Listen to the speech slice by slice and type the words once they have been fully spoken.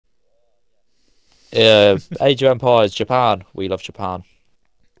Age of Empires, Japan. We love Japan.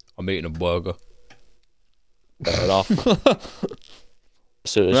 I'm eating a burger. Fair enough. As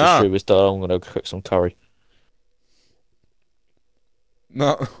soon as the stream is done, I'm gonna cook some curry.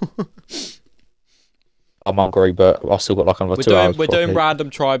 No. I'm hungry, but I've still got like another 2 hours. We're doing random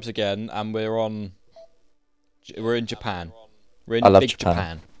tribes again, and we're in Japan. We're in I love big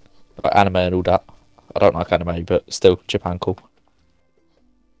Japan. Like anime and all that. I don't like anime, but still, Japan cool.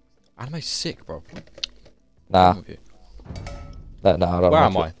 Anime's sick, bro. Nah. No, I don't Where like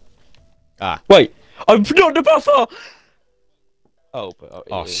am I? Ah. Wait! I'm not the buffer! Oh, but...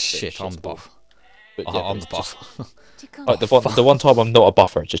 Oh, shit, I'm the buff. But, yeah, I'm the buff. Like, the one time I'm not a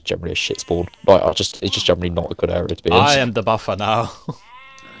buffer, it's just generally a shit spawn. Like, it's just generally not a good area to be in. I am the buffer now.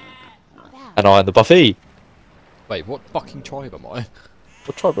 And I am the buffy. Wait, what fucking tribe am I?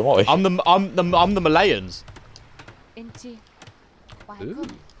 What tribe am I? I'm the Malayans. Ooh,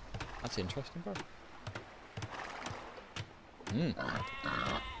 that's interesting, bro.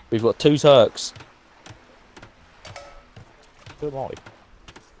 We've got 2 Turks. Who am I?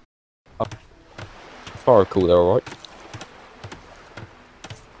 If I recall, they're alright.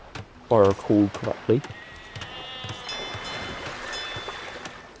 If I recall correctly.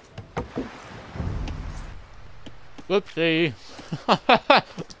 Whoopsie.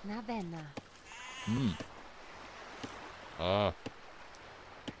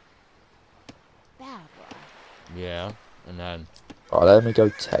 Yeah, and then... Right, let me go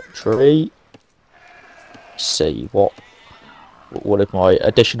tech tree. See what if my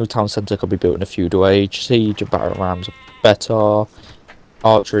additional town centre could be built in a feudal age. Siege and battle rams are better.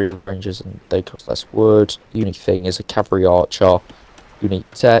 Archery ranges and they cost less wood. Unique thing is a cavalry archer.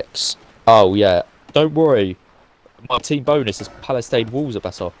 Unique techs. Oh yeah, don't worry. My team bonus is Palestine walls are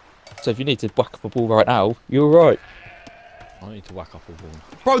better. So if you need to whack up a ball right now, you're right. I need to whack up a ball.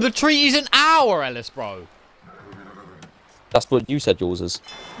 Bro, the treaty's an hour, Ellis, bro. That's what you said yours is.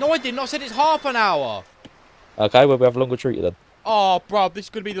 No, I didn't. I said it's half an hour. Okay, well we have a longer treaty then. Oh, bro, this is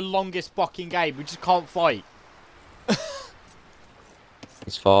going to be the longest fucking game. We just can't fight.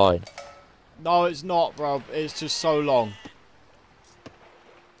 It's fine. No, it's not, bro. It's just so long.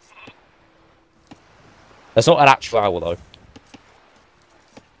 That's not an actual hour though.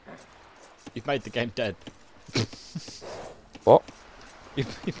 You've made the game dead. What?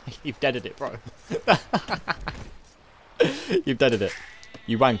 You've deaded it, bro. You've deaded it.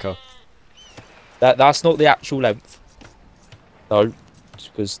 You wanker. That's not the actual length. No,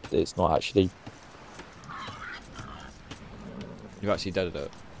 because it's not actually. You've actually deaded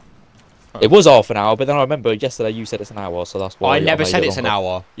it. Oh. It was half an hour, but then I remember yesterday you said it's an hour, so that's why. I never said it's an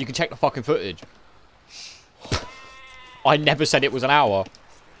hour. You can check the fucking footage. I never said it was an hour.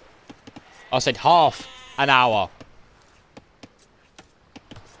 I said half an hour.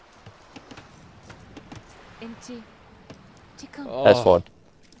 Oh, that's fine.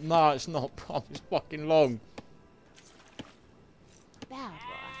 No, it's not, bro. It's fucking long.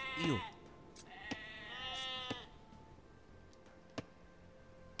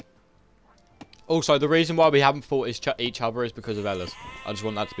 Also, the reason why we haven't fought each other is because of Ellis. I just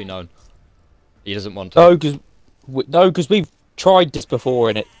want that to be known. He doesn't want to. No, because we've tried this before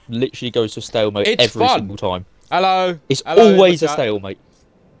and it literally goes to stalemate every single time. Hello. It's always a stalemate.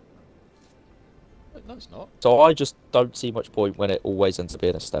 No, it's not. So I just don't see much point when it always ends up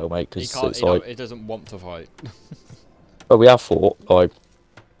being a stalemate because it's like it doesn't want to fight. But we have fought like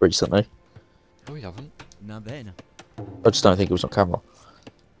recently. No, we haven't. I just don't think it was on camera.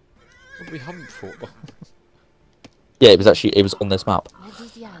 Well, we haven't fought. Yeah, it was on this map.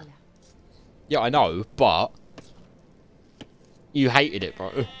 Yeah, I know, but you hated it,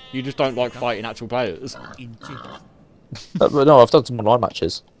 bro. You just don't like fighting actual players. But no, I've done some online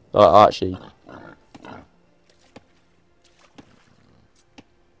matches. I actually.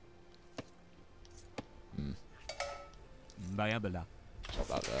 Stop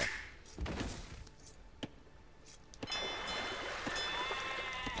that there.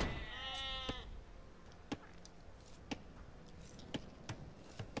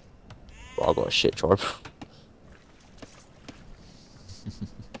 Well, I got a shit tribe.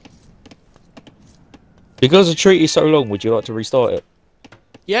 Because the treaty's so long, would you like to restart it?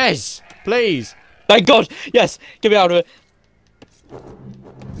 Yes, please. Thank God! Yes! Get me out of it!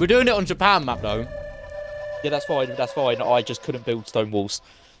 We're doing it on Japan map though. Yeah, that's fine, that's fine. I just couldn't build stone walls.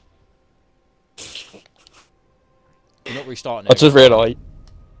 You're not restarting it. I just realised.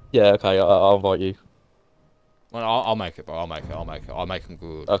 Yeah, okay, I'll invite you. Well, I'll make it, bro. I'll make it. I'll make them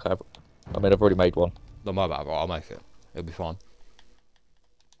good. Okay. I mean, I've already made one. Don't worry about it, bro. I'll make it. It'll be fine.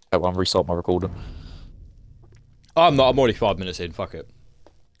 Okay, well, I'm restart my recording. I'm not. I'm already 5 minutes in. Fuck it.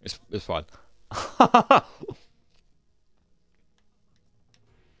 It's fine.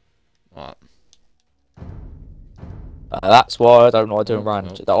 Right. That's why I don't like doing Oh,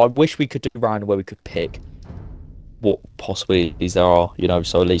 round. I wish we could do round where we could pick what possibilities there are, you know,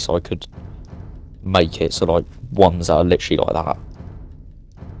 so at least I could make it so like ones that are literally like that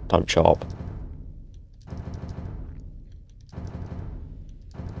don't show up.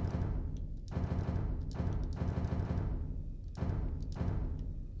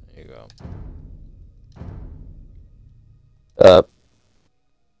 There you go.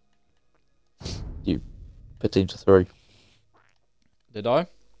 15 to 3 Did I?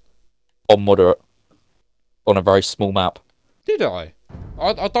 on moderate on a very small map. Did I?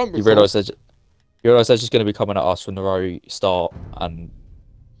 I don't recall. You realise they're just going to be coming at us from the very start, and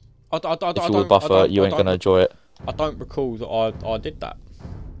if you're the buffer, you ain't going to enjoy it. I don't recall that I did that.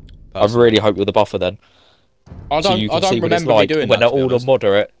 I really hope you're the buffer then. I don't remember me doing when that, they're all on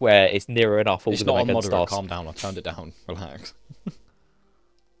moderate, where it's nearer enough. It's not on moderate. Calm down. I turned it down. Relax.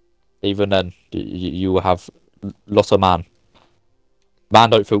 Even then, you will have lots of man. Man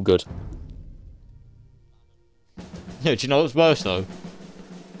don't feel good. Yeah, do you know what's worse though?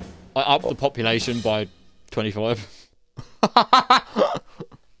 I upped the population by 25. And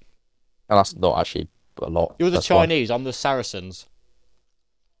that's not actually a lot. You're the that's Chinese, fine. I'm the Saracens.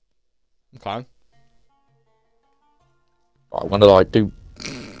 Okay. Right, when did I do?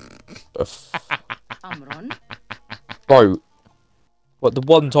 Bro, what the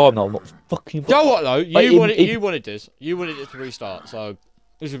one time that I'm not fucking. You know what though? You Like, wanted this. You wanted it to restart, so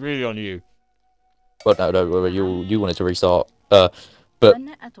this is really on you. But no, you wanted to restart. But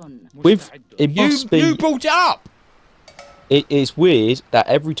it must be. You brought it up. It's weird that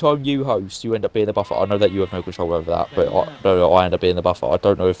every time you host, you end up being the buffer. I know that you have no control over that, but I end up being the buffer. I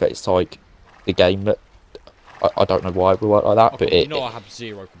don't know if it's like the game that. I don't know why we work like that, but you know I have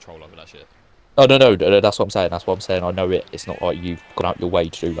zero control over that shit. Oh no, that's what I'm saying. That's what I'm saying. I know it. It's not like you've gone out your way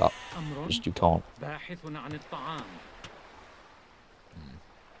to do that. Just you can't. I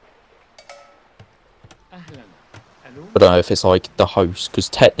don't know if it's like the host, because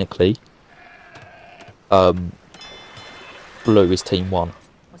technically, blue is team 1.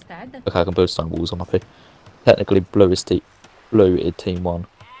 Okay, I can build stone walls. I'm happy. Technically, blue is team 1.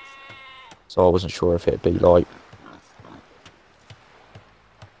 So I wasn't sure if it'd be like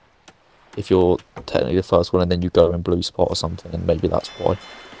if you're technically the first one and then you go in blue spot or something, and maybe that's why.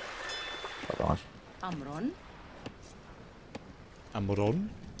 I don't know. Amron. Hamalin.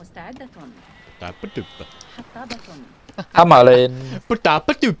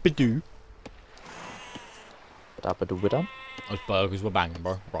 Those burgers were banging,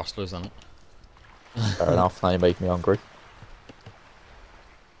 bro. Rustlers, isn't it? Fair enough. Now you make me hungry.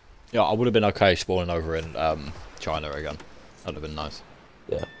 Yeah, I would have been okay spawning over in China again. That'd have been nice.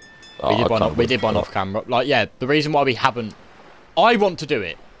 Yeah. We did one off camera. Like, yeah, the reason why we haven't... I want to do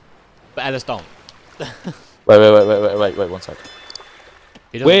it, but Ellis don't. Wait, 1 sec.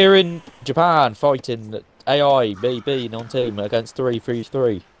 We're in Japan fighting AI, BB, non-team against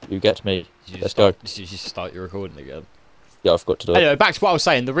 333. You get me. Let's go. Did you just start your recording again? Yeah, I've got to do it. Anyway, back to what I was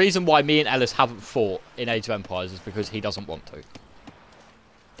saying. The reason why me and Ellis haven't fought in Age of Empires is because he doesn't want to.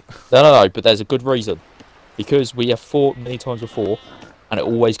 No, but there's a good reason. Because we have fought many times before, and it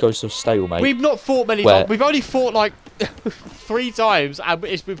always goes to a stalemate. We've not fought many times. We've only fought like 3 times, and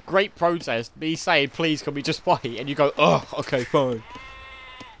it's with great protest. Me saying, please, can we just fight? And you go, oh, okay, fine.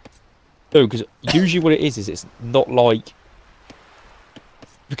 No, because usually what it is it's not like...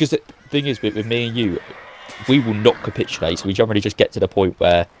 Because the thing is, with me and you, we will not capitulate, so we generally just get to the point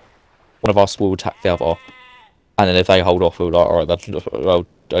where one of us will attack the other, and then if they hold off, we're like, alright, well,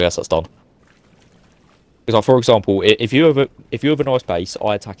 I guess that's done. Because, like, for example, if you have a nice base,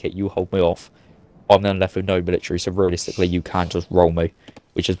 I attack it, you hold me off, I'm then left with no military, so realistically you can just roll me,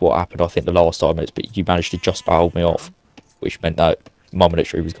 which is what happened, I think, the last time, but you managed to just hold me off, which meant that my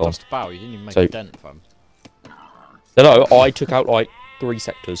military was gone. Just bow, you didn't even make a dent, fam. No, I took out, like, 3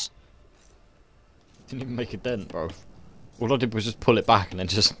 sectors. Didn't even make a dent, bro. All I did was just pull it back and then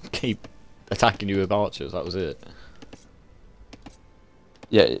just keep attacking you with archers, that was it.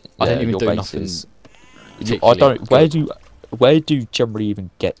 Yeah, I didn't even do nothing. I don't. Where do you generally even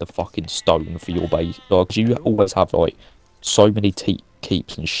get the fucking stone for your base? Like, 'cause you always have like so many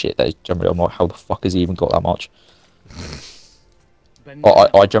keeps and shit that generally I'm like, how the fuck has he even got that much?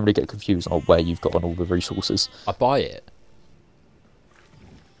 I generally get confused on where you've got on all the resources. I buy it.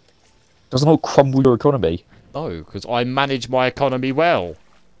 Doesn't it crumble your economy? No, because I manage my economy well.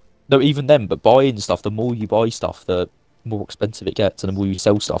 No, even then, but buying stuff, the more you buy stuff, the more expensive it gets, and the more you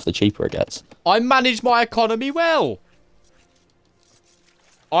sell stuff, the cheaper it gets. I manage my economy well.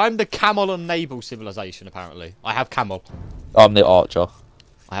 I'm the camel and naval civilization, apparently. I have camel. I'm the archer.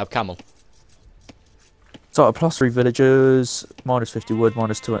 I have camel. So +3 villagers, -50 wood,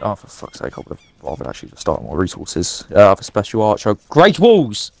 -2. Oh, for fuck's sake, I would have rather actually just started more resources. For special archer, great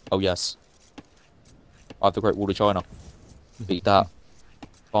walls. Oh yes, I have the Great Wall of China. Beat that.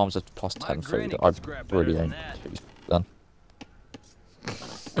 Farms are +10 food. I really ain't done.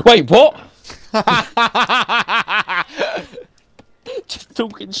 Wait, what? Just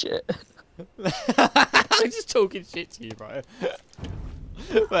talking shit. I'm just talking shit to you, bro.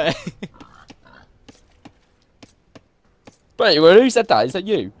 Wait. Wait, well, who said that? Is that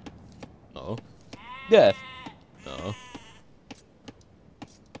you? No. Yeah. No.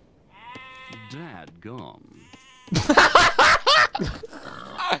 Dadgum.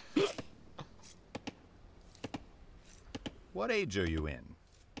 What age are you in?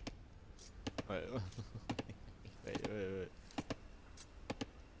 Wait. Wait.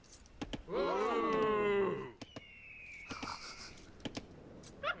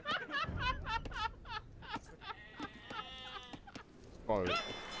 Bro.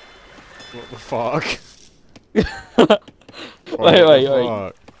 What the fuck? Wait.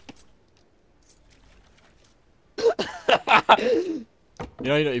 You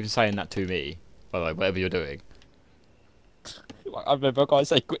know you're not even saying that to me, by the way, whatever you're doing. I remember a guy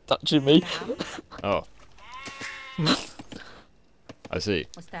say, quit touching me. Oh. I see.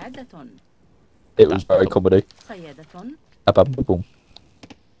 It was very comedy. صيادة. Boom.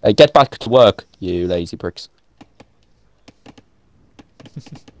 Hey, get back to work, you lazy pricks.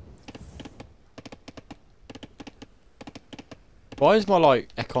 Why is my, like,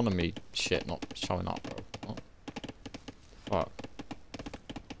 economy shit not showing up, bro? What? Fuck.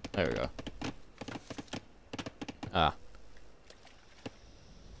 There we go. Ah.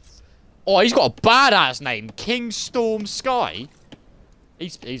 Oh, he's got a badass name, King Storm Sky.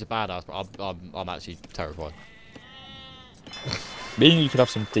 He's a badass, but I'm actually terrified. Meaning you could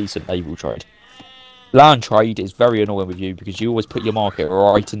have some decent naval trade. Land trade is very annoying with you because you always put your market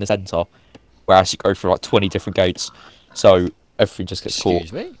right in the centre, whereas you go through like 20 different gates, so everything just gets caught.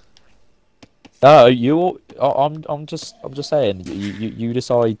 Excuse me? No, I'm just saying. You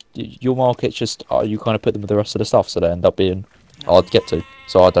decide your markets just you kind of put them with the rest of the stuff, so they end up being hard to get to.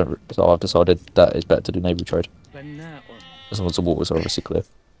 So I've decided that it's better to do naval trade as long as the waters are obviously clear.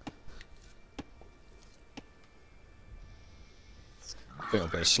 I think I'm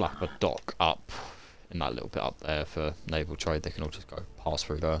going to slap a dock up in that little bit up there for naval trade. They can all just go pass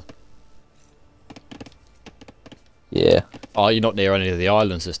through there. Yeah. Oh, you're not near any of the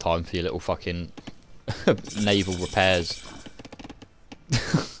islands this time for your little fucking naval repairs.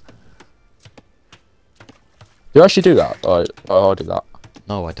 You actually do that? I do that.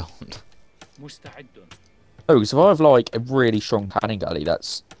 No, I don't. Oh, because if I have like a really strong cannon galley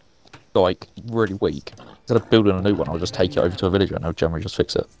that's like really weak, instead of building a new one, I'll just take it over to a villager and they'll generally just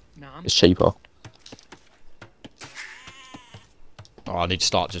fix it. It's cheaper. Oh, I need to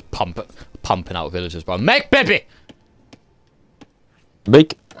start just pumping out villagers, bro. Make baby!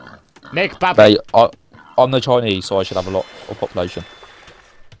 Big. Make baby! Mate, I'm the Chinese, so I should have a lot of population.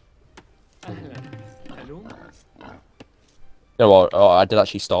 You know what? I did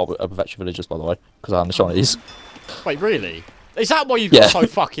actually start with extra villagers, by the way, because I'm the Chinese. Wait, really? Is that why you've got so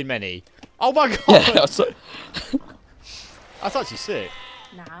fucking many? Oh my god! Yeah, That's actually sick.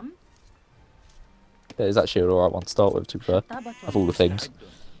 yeah, it's actually an alright one to start with, to be fair. Of all the things.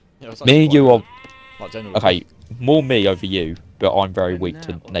 Yeah, it's Me actually and you quite are... good. Like, generally. Okay, more me over you, but I'm very weak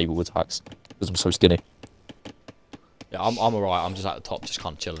to naval attacks, because I'm so skinny. Yeah, I'm alright. I'm just at the top, just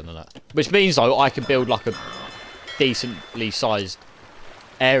kind of chilling in it. Which means, though, I can build, like, a decently sized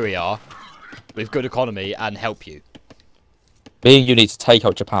area with good economy and help you. Me and you need to take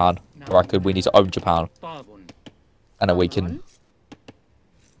out Japan, or I reckon we need to own Japan. And then we can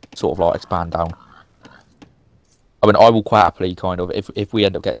sort of like expand down. I mean, I will quite happily kind of, if we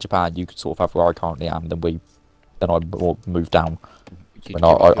end up getting Japan, you could sort of have where I currently am, then I will move down. And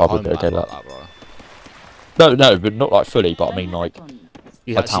I would be okay with that. No, but not like fully, but I mean like,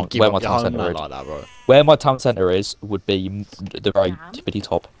 my town, where my town centre is. Like that, bro. Where my town centre is would be the very tippity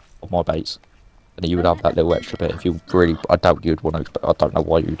top of my base. And then you would have that little extra bit if you really, I doubt you'd want to, I don't know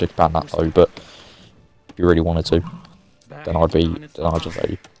why you'd expand that though, but if you really wanted to, then I'd just let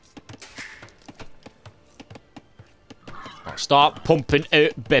you. Start pumping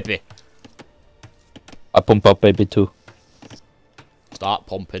out, baby. I pump up baby too. Start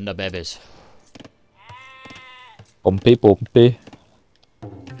pumping the babies. Pumpy, pumpy.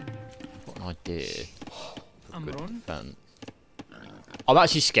 What an idea. Good defense. I'm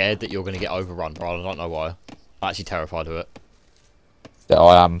actually scared that you're going to get overrun, bro. I don't know why. I'm actually terrified of it. Yeah,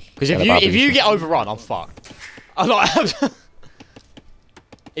 I am. Because if you get overrun, I'm fucked. I'm like,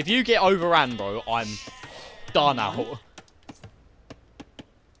 if you get overrun, bro, I'm done out.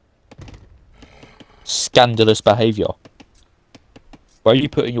 Scandalous behaviour. Where are you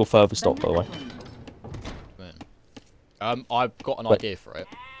putting your further stop, by the way? I've got an idea for it.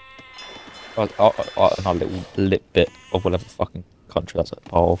 A little bit of whatever fucking country that's a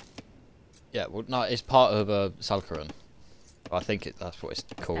part of. Yeah, well, no, it's part of Salkaran. I think that's what it's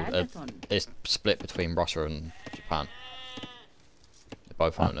called. It's split between Russia and Japan. They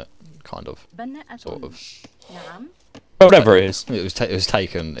both own it, kind of, sort of. Whatever it is. It was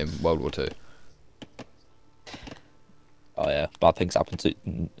taken in World War II. Oh yeah, bad things happen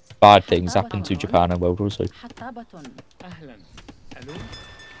to Japan in World War II.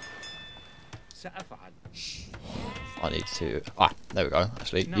 I need to. There we go.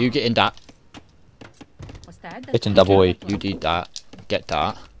 Actually, you get in that. Get in that boy. You did that. Get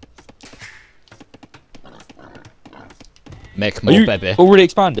that. Make more, baby. Already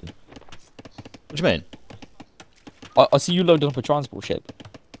expanded? What do you mean? I see you loading up a transport ship.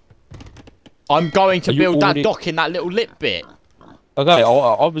 I'm going to build that dock in that little lip bit. Okay,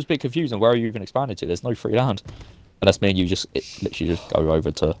 I was a bit confused on where are you even expanded to. There's no free land. Unless me and you literally just go over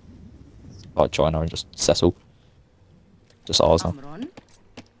to like China and just settle. Just ours now.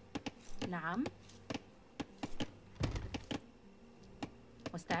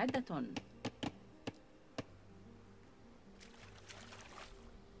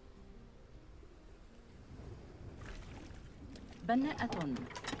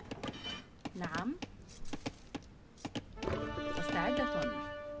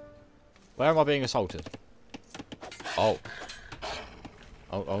 Where am I being assaulted? Oh.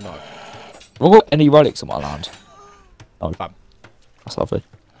 Oh no. Have I got any relics on my land? No. Bam. That's lovely.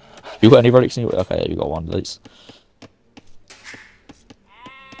 You got any relics in your... Okay, yeah, you got one at least.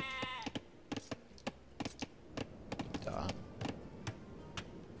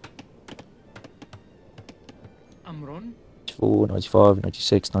 Amron. 94, 95,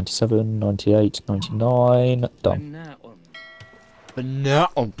 96, 97, 98, 99. Done.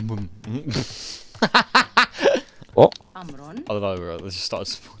 What? I don't know, bro. Let's just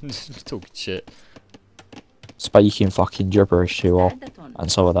start talking shit. Speaking fucking gibberish you are. And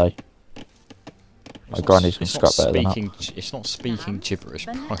so are they. My granny's been scrapped better than that. It's not speaking gibberish,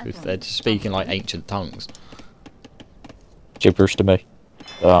 bro. They're just speaking like ancient tongues. Gibberish to me.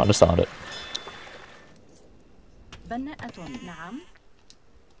 I don't understand it.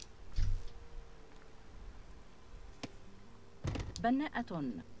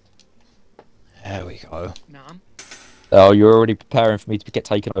 There we go. Oh, you're already preparing for me to get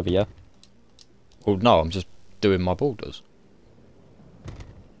taken over, yeah? Well, no, I'm just doing my borders.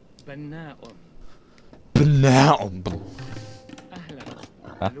 Huh?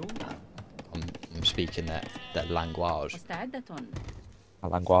 I'm speaking that language. A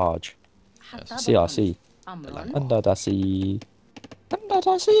language. Yes. CRC. Under the sea. Under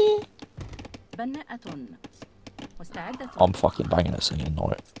the sea. I'm fucking banging at singing,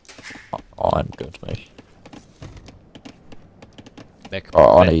 not I'm good, mate.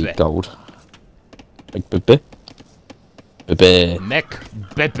 I need gold. Big bebe. Bebe. Mech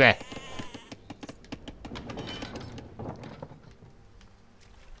bebe.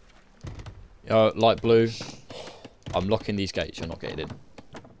 Light blue. I'm locking these gates. You're not getting in.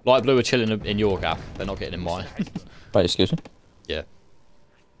 Light blue are chilling in your gap. They're not getting in mine. Wait, excuse me? Yeah.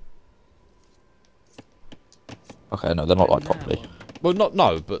 Okay, no, they're not like properly. Well,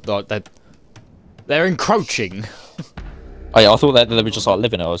 no, but they're encroaching. Oh yeah, I thought that they were just like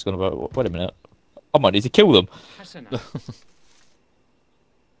living there. I was gonna go, wait a minute. I might need to kill them.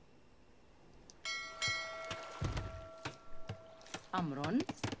 Amron.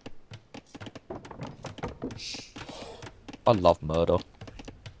 I love murder.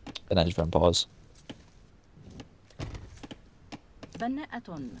 And Age of Empires.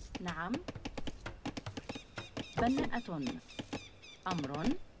 بناءة نعم بناءة أمر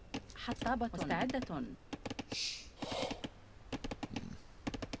حطابة مستعدة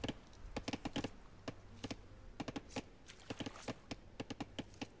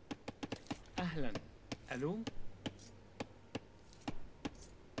أهلا ألو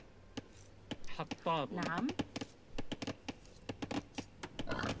حطاب نعم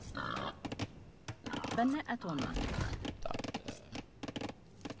بناءة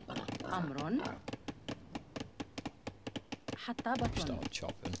أمر حطابة Start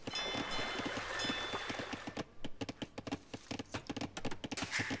chopping.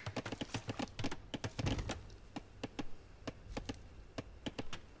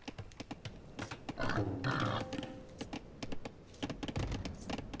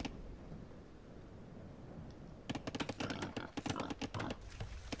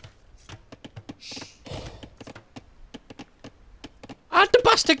 you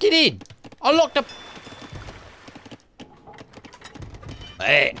bastard, get in! I locked up.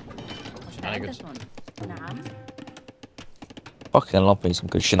 Hey. Shenanigans. مستعدة. نعم. Fucking love me some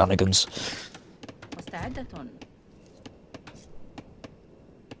good shenanigans. مستعدة.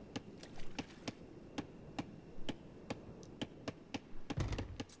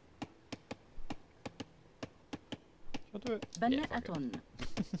 Shall I do it? بناءة.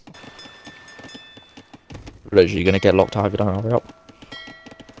 Literally gonna get locked out if you don't hurry up.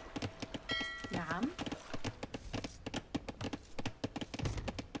 نعم.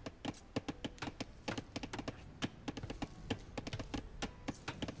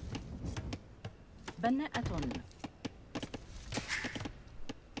 بناءة.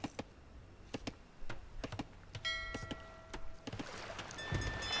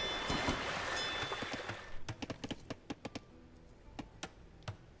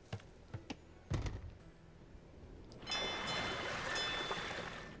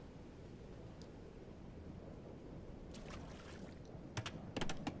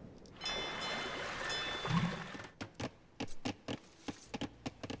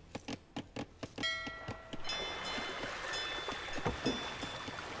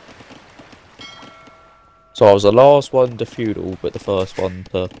 So I was the last one to feudal, but the first one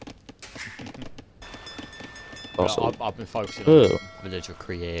to... Well, I've been focusing on villager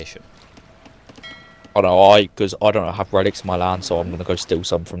creation. I know, because I don't have relics in my land, so I'm gonna go steal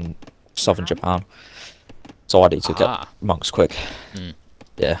some from southern Japan. So I need to get monks quick.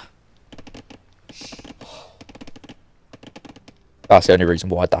 Yeah. That's the only reason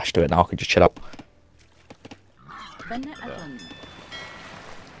why I dashed to it now. I can just chill out. بناءة.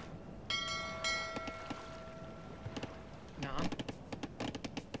 نعم.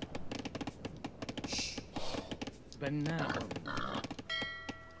 بناء.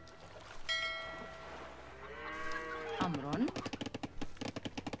 أمر.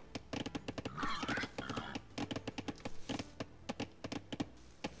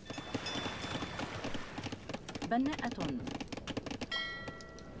 بناءة.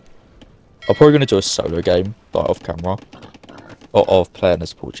 I'm probably gonna do a solo game, like off camera, or of playing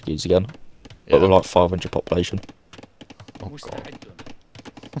as Portuguese again, but with like 500 population. Oh god.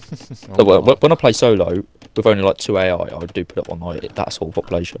 So when I play solo with only like 2 AI, I do put it on like that sort of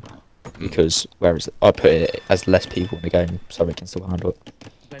population, because whereas I put it as less people in the game, so we can still handle it.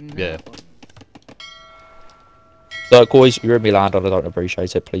 Yeah. So guys, you're in my land and I don't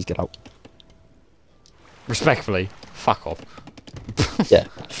appreciate it. Please get out. Respectfully, fuck off. Yeah,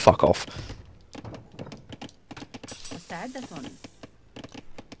 fuck off. مستعدة.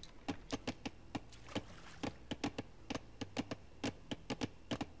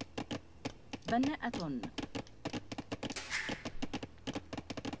 بناءة.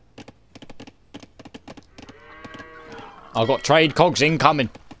 I've got trade cogs incoming.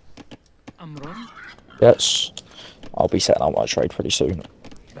 أمر. Yes, I'll be setting out my trade pretty soon.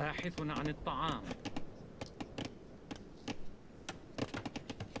 باحث عن الطعام.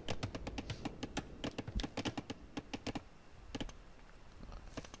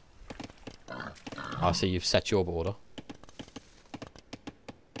 I see you've set your border.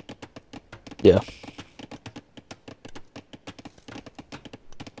 Yeah.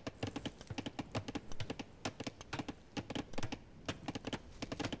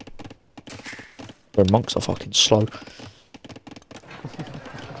 The monks are fucking slow.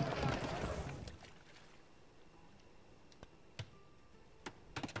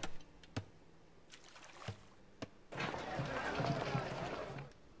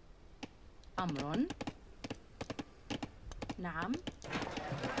 أمر. نعم.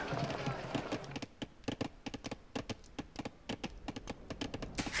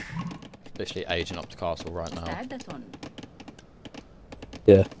 Literally aging up to castle right now. مستعدة.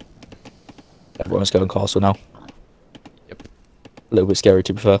 Yeah. Everyone's going castle now. Yep. A little bit scary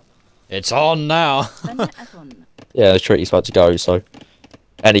to be fair. It's on now. بناءة. Yeah, the treaty's about to go, so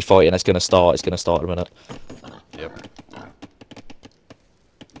any fighting that's going to start is going to start in a minute. Yep.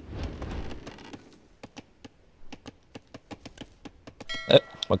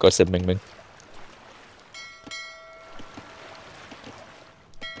 My guy said Ming Ming.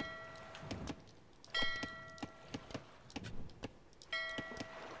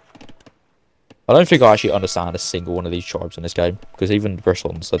 I don't think I actually understand a single one of these tribes in this game, because even the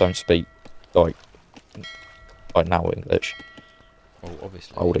Britons, they don't speak like now English. Well,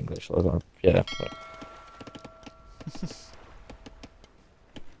 obviously. Old English, I don't know. Yeah.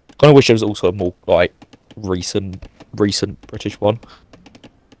 Kind of wish there was also a more like recent British one.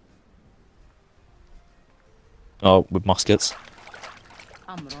 Oh, with muskets.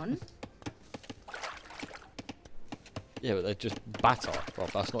 أمر. Yeah, but they're just batter, bro.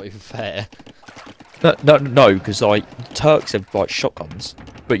 That's not even fair. No, because like Turks have like shotguns,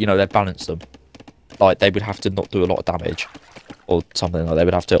 but you know they balance them. Like they would have to not do a lot of damage, or something. Like they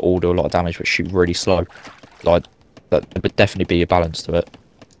would have to all do a lot of damage but shoot really slow. Like that there would definitely be a balance to it,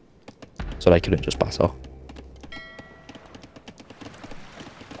 so they couldn't just batter.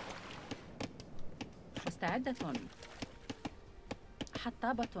 مستعدة.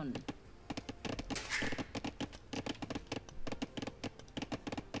 حطابة.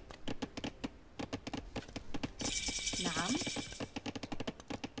 نعم.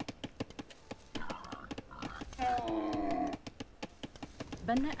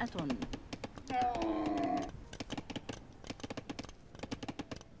 بناءة.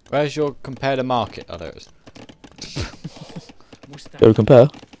 Where's your compare the market? Oh, there it is. Go compare.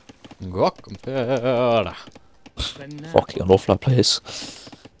 Go compare. Fucking an awful lot of players.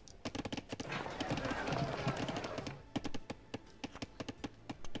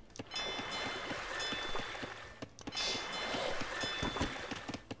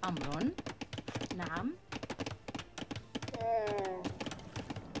 أمر. نعم.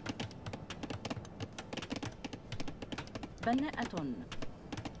 بناءة.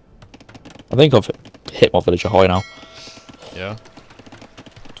 I think I've hit my villager high now. Yeah.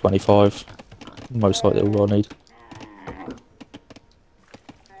 25. Most likely all I need.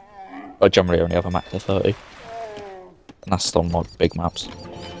 I generally only have a max of 30. And that's on my big maps.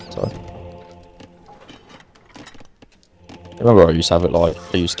 So. Remember I used to have it like,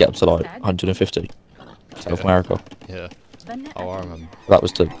 I used to get up to like 150. South America. Yeah. Oh, I remember. That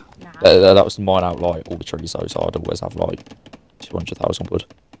was that was to mine out like all the trees though, so I'd always have like 200,000 wood.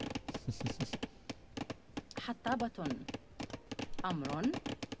 حطابة. أمر.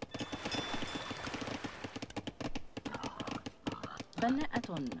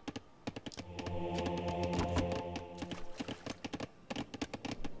 بناءة.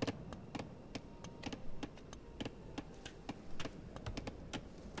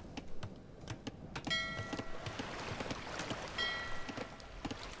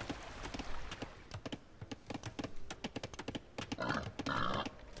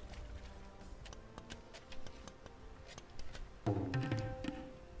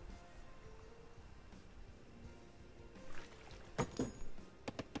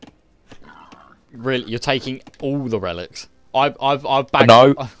 Really, you're taking all the relics. I've bagged.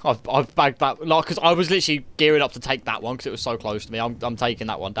 No. I've bagged that, like, because I was literally gearing up to take that one because it was so close to me. I'm taking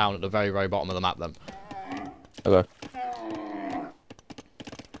that one down at the very bottom of the map then. Okay.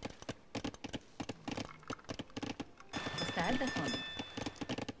 مستعدة.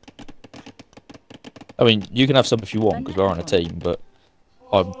 I mean, you can have some if you want because we're on a team, but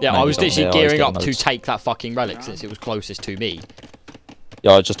Yeah, I was literally gearing up to those. take that fucking relic since it was closest to me.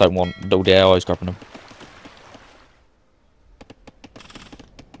 Yeah, I just don't want all the AIs grabbing them.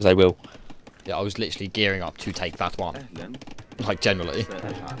 Because they will. Yeah, I was literally gearing up to take that one. Like, generally.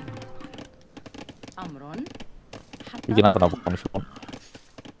 أمر. You can have another one if you want.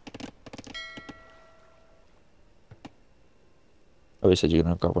 Oh, you said you're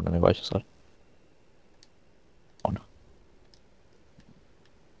going to grab one anyway, so. On.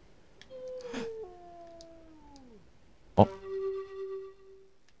 Oh.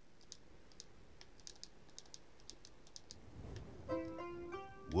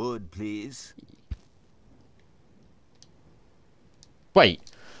 Wood, please. Wait,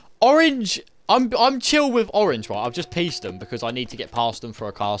 orange. I'm chill with orange, right? I've just pieced them because I need to get past them for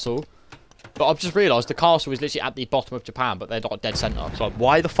a castle. But I've just realised the castle is literally at the bottom of Japan, but they're not dead centre. So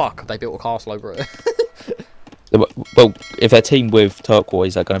why the fuck have they built a castle over it? Well, if they're teamed with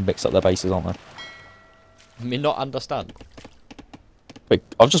turquoise, they're going to mix up their bases, aren't they? I mean, not understand. Wait,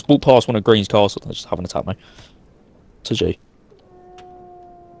 I've just walked past one of Green's castle and they just haven't attacked me. To G.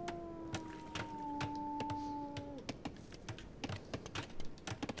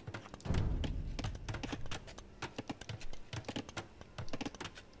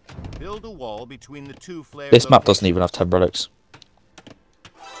 Build a wall between the two flared This map doesn't locations. even have 10 relics.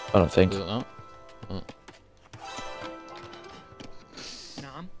 I don't think. Is it not?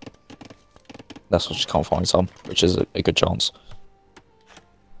 نعم. That's why I just can't find some, which is a good chance.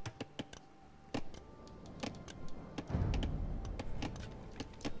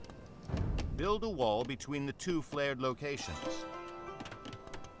 Build a wall between the two flared locations.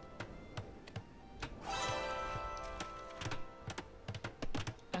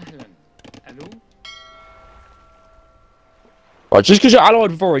 أهلا. ألو. Right, just because you're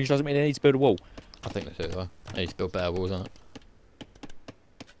allied with orange doesn't mean they need to build a wall. I think that's it, though. They need to build better walls, isn't it?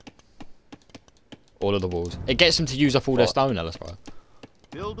 All of the walls. It gets them to use up all their Right. stone, Ellis, bro.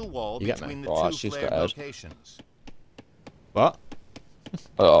 Build a wall You get me? between the Right, two she's flared got edge. locations. What?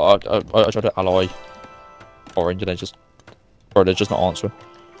 I tried to ally orange and they just... Bro, they're just not answering.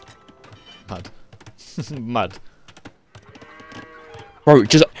 Mad. Mad. Bro,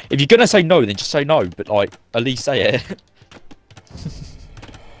 just... If you're gonna say no, then just say no. But, like, at least say it.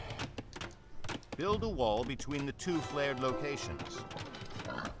 Build a wall between the 2 flared locations.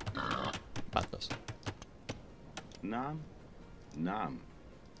 Madness. نعم نعم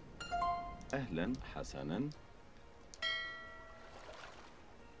أهلا حسنا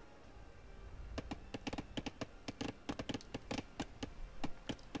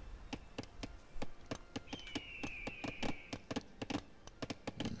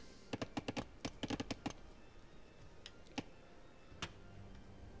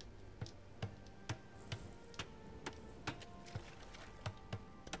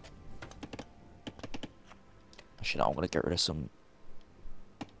Actually, no, I'm gonna get rid of some...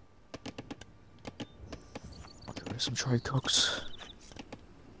 I'll get rid of some trade cogs.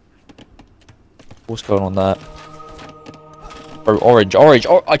 What's going on there? Bro, orange.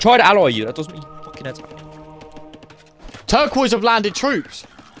 I tried to ally you. That doesn't mean you fucking attack. Turquoise have landed troops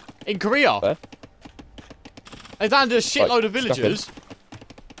in Korea. Where? They've landed a shitload Like, of villagers.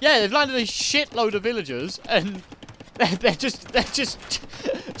 Yeah, they've landed a shitload of villagers, and they're just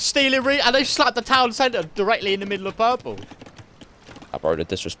stealing and they've slapped the town centre directly in the middle of purple. Ah, bro, the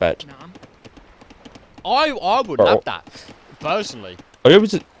disrespect. نعم. I would Bro. have that personally. Are you able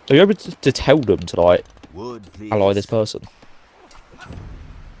to? Are you able to tell them to like Wood, please. ally this person? I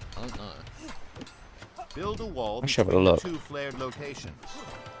don't know. Build a wall I should have a between the look. 2 flared locations.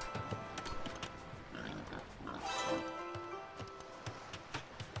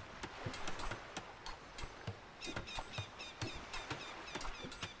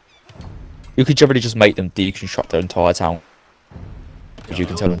 You could generally just make them deconstruct their entire town. Because you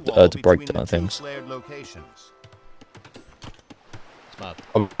can tell Build a them wall to break between down the 2 things. flared locations. It's mad.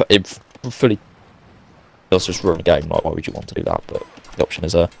 It fully does just ruin the game. Like, why would you want to do that? But the option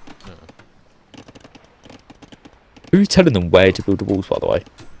is there. Who are you telling them where to build the walls, by the way?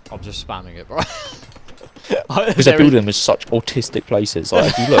 I'm just spamming it, bro. Because they're building them in such autistic places.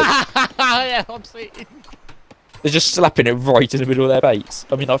 Like, if you look, Yeah, I'm seeing. they're just slapping it right in the middle of their base.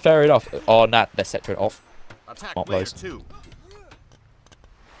 I mean, like, fair enough. Oh, nah, they're sectoring it off. Attack Not player close. 2.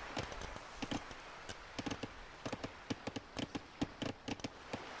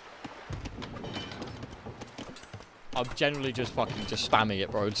 I'm generally just fucking spamming it,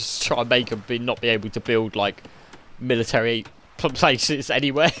 bro. Just try and make them not be able to build like military places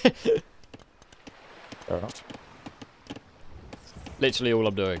anywhere. Fair enough. Literally all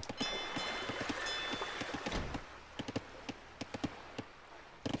I'm doing.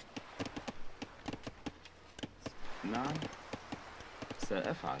 نعم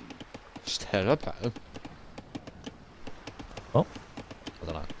سأفعل Just head up at him. Oh. I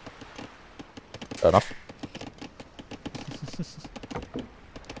don't know. Fair enough.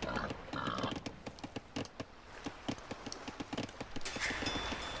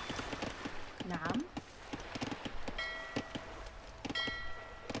 نعم.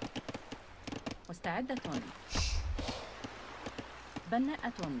 مستعدة.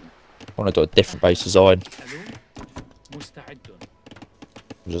 بناءة. I want to do a different base design. ألو. مستعد.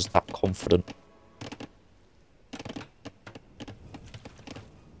 I'm just that confident.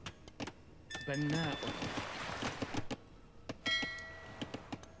 بناء.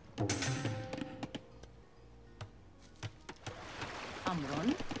 أمر.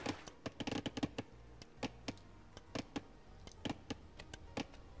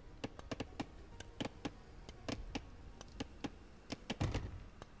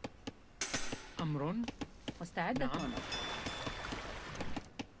 أمر. مستعدة. نعم.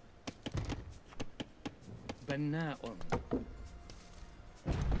 بناء.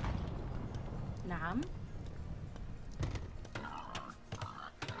 نعم.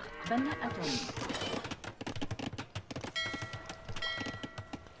 بناءة.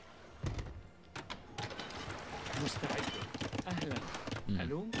 مستعد. أهلا.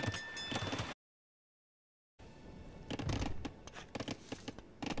 ألو.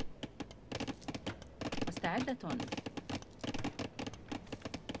 مستعدة.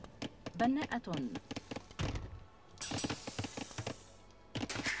 بناءة.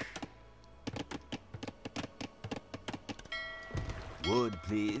 Wood,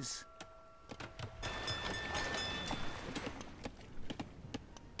 please.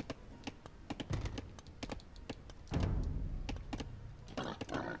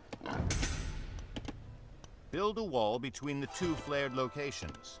 Build a wall between the 2 flared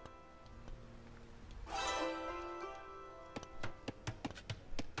locations.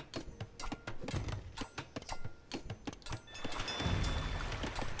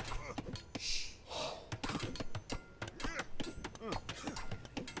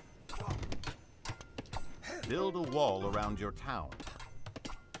 Build a wall around your town.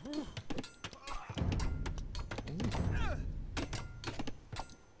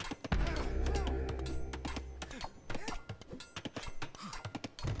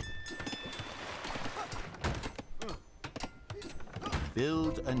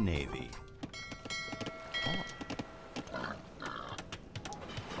 Build a navy.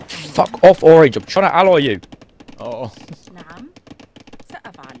 Fuck off, Orange. I'm trying to ally you. Oh. نعم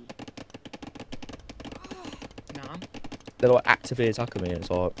سأفعل. نعم. They're like actively attacking me, and it's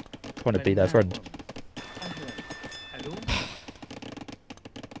like trying to be their friend. أهلا. ألو.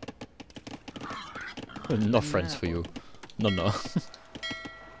 Not friends for you. No, no.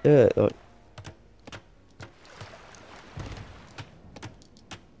 Yeah, like,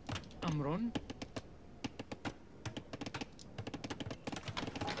 أمر.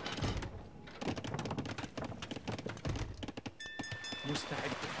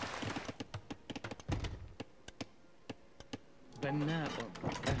 مستعد. بناء.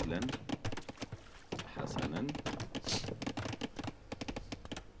 أهلا حسنا.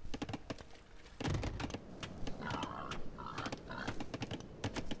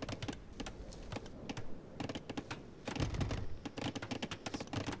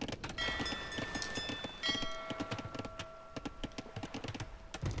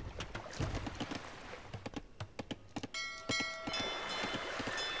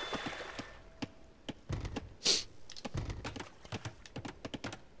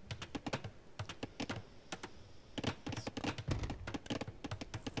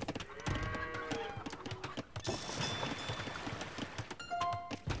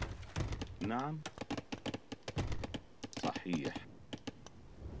 نعم صحيح.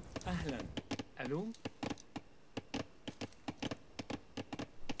 أهلا. ألو.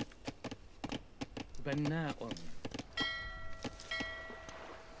 بناء.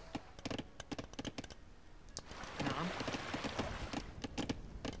 نعم.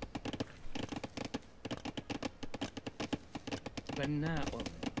 بناء.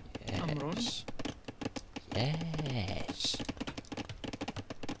 أمر. Yes. Yes.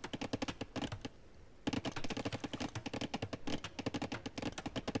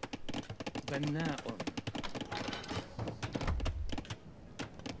 بناء.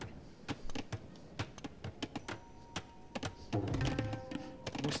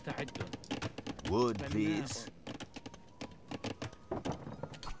 مستعد. Wood, بناء. please.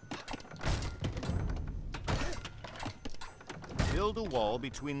 Build a wall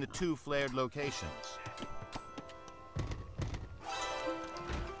between the two flared locations.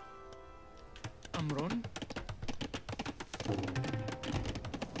 أمر.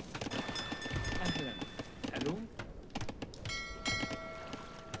 أهلا. ألو.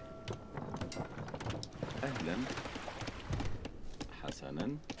 أهلا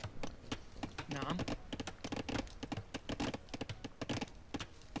حسنا. نعم.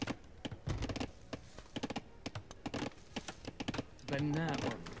 بناء.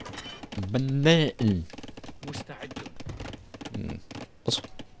 Banana. مستعد.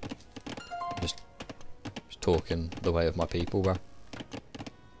 Just talking the way of my people, bro.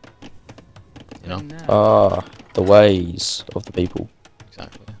 You know? بناء. the ways of the people.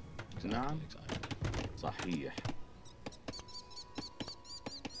 Exactly. نعم Exactly. صحيح.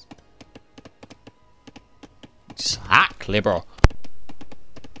 Exactly, bro.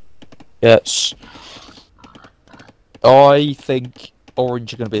 Yes. I think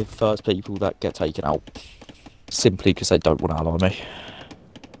Orange are going to be the first people that get taken out. Simply because they don't want to ally me.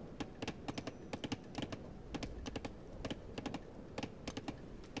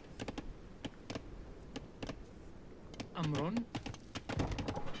 أمر.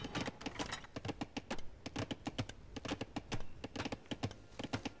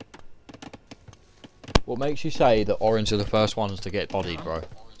 What makes you say that Orange are the first ones to get bodied, bro?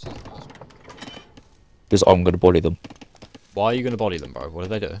 Because I'm going to body them. Why are you going to body them, bro? What do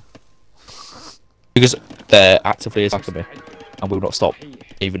they do? Because they're actively attacking me. مستعد. And will not stop. صحيح.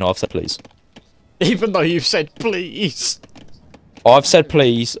 Even though I've said please. Even though you've said please. I've said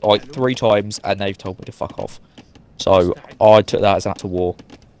please like 3 times and they've told me to fuck off. So I took that as an act of war.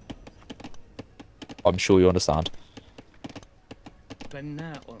 I'm sure you understand.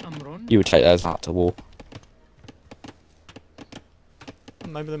 بناء. أمر. You would take that as an act of war.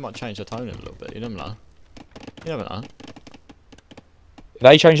 Maybe they might change their tone a little bit. You never know. You never know. If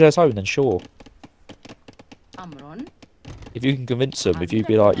they change their tone, then sure. أمر. If you can convince them, if you'd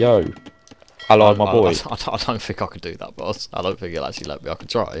be like, yo, ally my boy. I don't think I could do that, boss. I don't think you'll actually let me. I could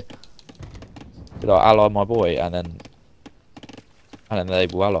try. Be like, ally my boy, and then they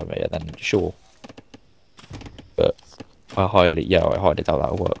will ally me, and then sure. But I highly doubt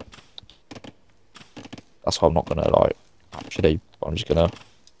that'll work. That's why I'm not gonna like. Actually, I'm just gonna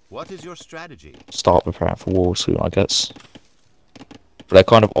What is your strategy? start preparing for war soon, I guess. But they're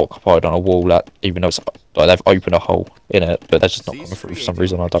kind of occupied on a wall that, even though it's like they've opened a hole in it, but they're just not coming through for some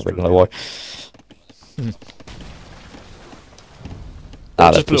reason. I don't really know why.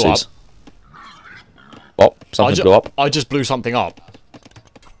 It just blew up. What? Something blew up? I just blew something up.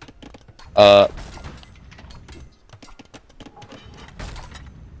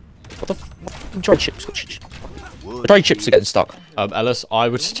 What the f***ing trade ships? The trade ships are getting stuck. Ellis, I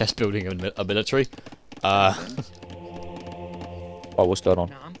would suggest building a military. Oh, what's going on?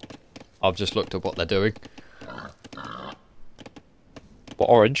 نعم. I've just looked at what they're doing. What,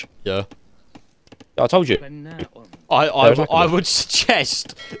 orange? Yeah. I told you. بناء. I would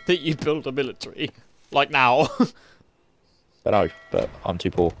suggest that you build a military. Like now. I know, but I'm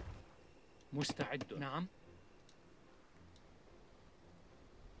too poor. مستعد. نعم.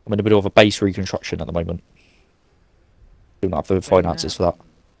 I'm in the middle of a base reconstruction at the moment. Don't have the finances for that.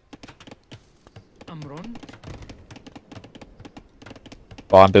 أمر.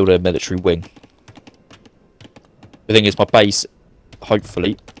 But I'm building a military wing. The thing is, my base,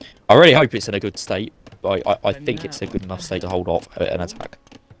 hopefully, I really hope it's in a good state. But I think it's a good enough state to hold off an attack.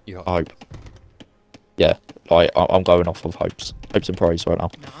 You I hope. Yeah, I'm going off of hopes and praise right now.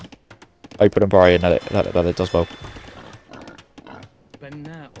 نعم. Hoping and praying that it does well.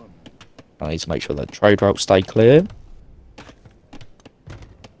 بناء. I need to make sure that trade routes stay clear.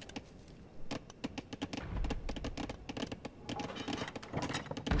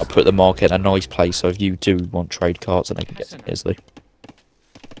 I put the market in a nice place so if you do want trade carts, then they can get them easily.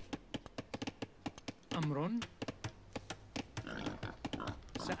 أمر.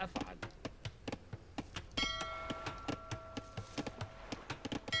 سأفعل.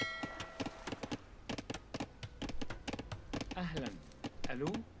 أهلا.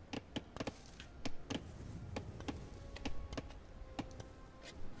 ألو.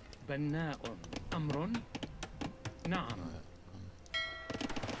 بناء. أمر. نعم.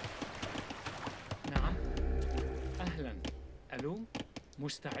 نعم. أهلا. ألو.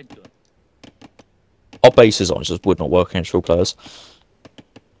 مستعد. Our bases on just would not work against real players.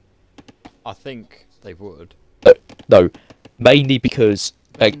 I think they would. No, mainly because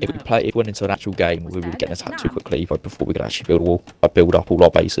if we went into an actual game, we would get attacked too quickly before we could actually build a wall. Build up all our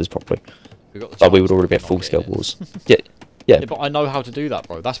bases properly. Like we would already be at full scale wars. Yeah. Yeah, but I know how to do that,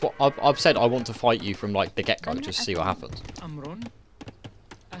 bro. That's what I've said. I want to fight you from like the get-go, just to see what happens. أمر.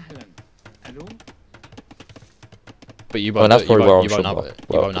 أهلا. ألو. But you Well, won't. that's probably where I'm you won't have stronger. it. You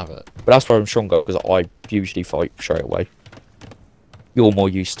Well, won't have it. But that's where I'm stronger because I usually fight straight away. You're more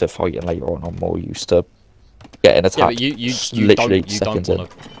used to fighting later on. I'm more used to getting attacked. Yeah, but you literally don't seconds in. want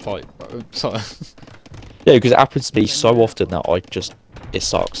to fight, bro. So Yeah, because it happens to me so often that it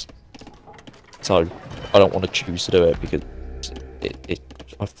sucks. So I don't want to choose to do it because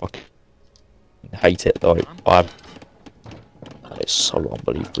I fucking hate it though. It's so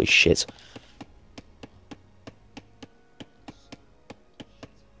unbelievably shit.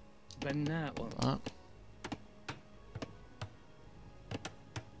 بناء.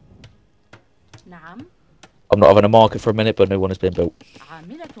 نعم. I'm not having a market for a minute, but no one has been built.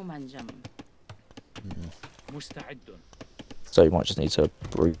 عاملة منجم. مستعد. So you might just need to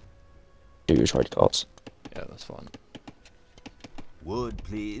do your trade cards. yeah, that's fine. Wood,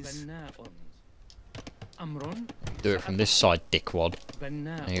 please. بناء. أمر. Do it from this side, dickwad.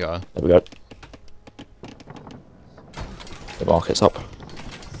 بناء. There you go. There we go. The market's up.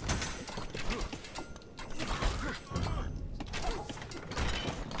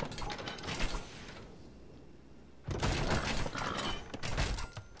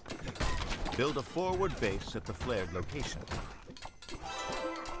 Build a forward base at the flared location.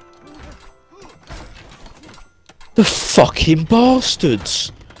 The fucking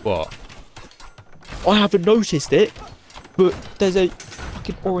bastards! What? I haven't noticed it, but there's a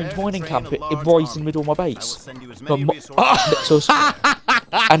fucking orange mining camp right in the middle of my I will base. send you as No, many mo- resources.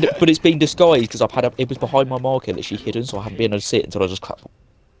 But it's been disguised because it was behind my market, literally hidden, so I haven't been able to see it until I just cut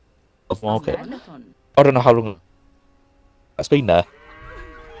off market. عاملة. I don't know how long that's been there.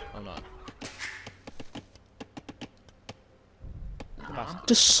 Oh no.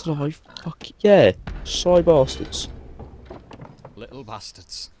 Just sly sly bastards. Little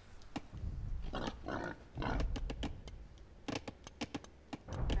bastards.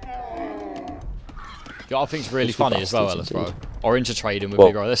 You know, I think's really Little funny as well, Ellis, bastards bro. Orange are trading with What?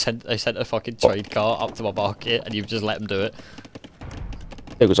 me, bro. They sent a fucking trade car up to my market, and you've just let them do it.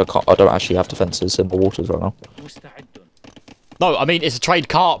 Yeah, because I don't actually have defences in the waters right now. مستعد. No, I mean it's a trade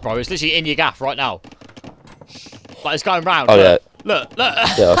cart, bro. It's literally in your gaff right now. Like it's going round. Oh yeah, Look, look.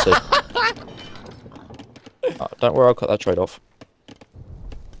 yeah, I see. Don't worry, I'll cut that trade off.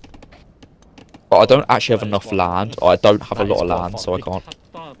 But I don't actually have enough land. I don't have a lot of land, so I can't.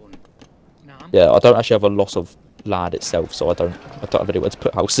 حطاب. نعم. Yeah, I don't actually have a lot of land itself, so I don't have anywhere to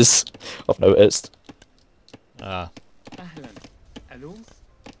put houses. I've noticed. أهلا. ألو.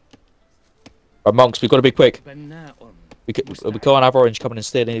 Right, monks, we've got to be quick. بناء. We can't have orange coming and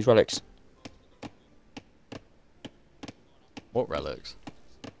stealing these relics. What relics?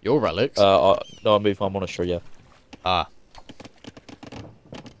 Your relics? No, I moved my monastery. Yeah. Ah.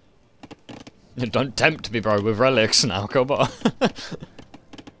 Don't tempt me, bro, with relics now. Come on.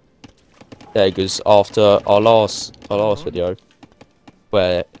 Yeah, because after our last video,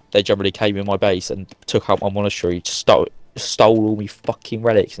 where they generally came in my base and took out my monastery, stole all me fucking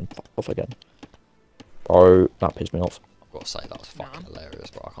relics and fucked off again. Bro, that pissed me off. I've got to say, that was fucking hilarious,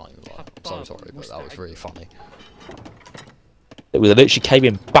 bro. I can't even lie. I'm so sorry, but that was really funny. It was literally came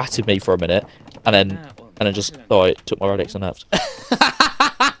in, battered me for a minute, and then just like took my relics and left.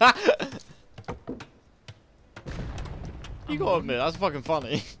 You gotta admit, that's fucking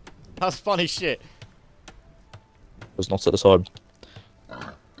funny. That's funny shit. It was not at the time.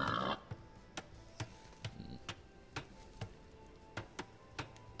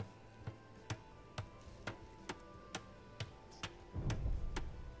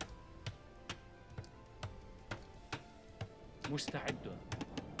 مستعد.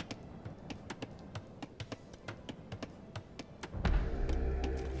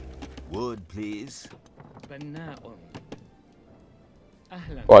 Wood, please. بناء.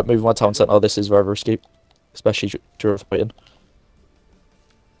 أهلا. Right, moving my town centre. This is very risky, especially during fighting.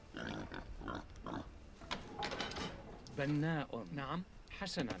 بناء. نعم.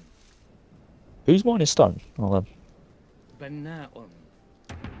 حسنا. Who's mining stone? Oh, them. بناء.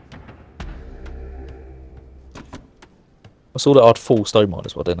 I saw that I'd full stone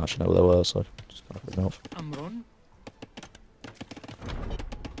miners, but I didn't actually know where they were, so just kind of put them off. أمر.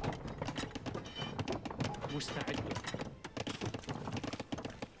 مستعد.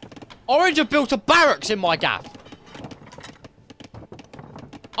 Orange have built a barracks in my gaff.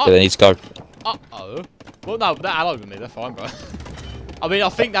 Yeah, they need to go. Uh-oh. Well, no, they're allied with me. They're fine, bro. I mean, I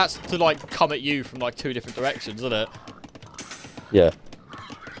think that's to, like, come at you from, like, 2 different directions, isn't it? Yeah.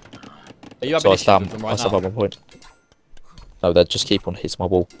 Are you having So I issues stand. with them I right stand now? by my point. No, they just keep on hitting my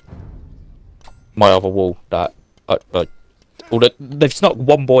wall. My other wall that. Well, they've snuck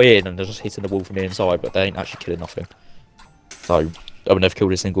one boy in and they're just hitting the wall from the inside, but they ain't actually killing nothing. So, I mean, they've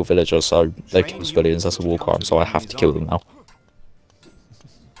killed a single villager, so they've killed civilians. That's a war crime, so I have to kill them now.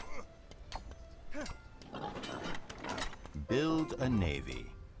 Build a navy.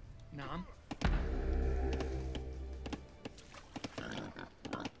 نعم.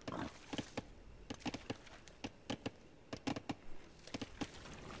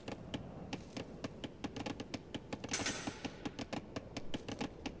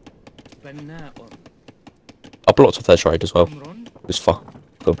 بناء. I blocked off their trade as well. أمر. Just fuck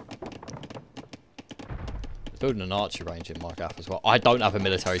them. Building an archery range in my gaff as well. I don't have a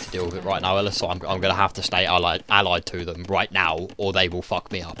military to deal with it right now, Ellis, so I'm going to have to stay allied to them right now, or they will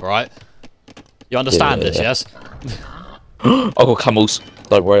fuck me up, alright? You understand this, yes? I've got camels.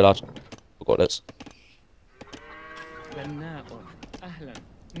 Don't worry, lad. I've got this. بناء. أهلا.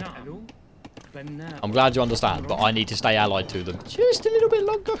 نعم. ألو. بناء. I'm glad you understand, but I need to stay allied to them just a little bit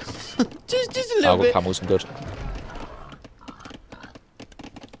longer. just a I've little got bit. camels and good.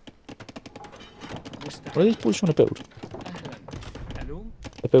 مستعد. What are these boys trying to build? أهلا. ألو.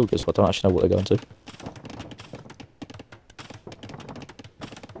 They're builders, but I don't actually know what they're going to.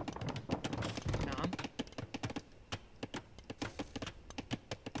 نعم.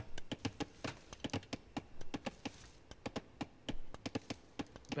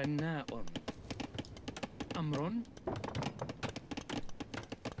 بناء. أمر.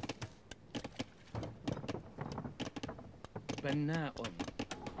 بناء.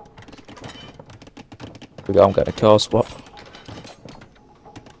 We go, I'm getting a car swap.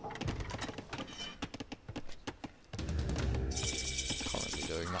 Currently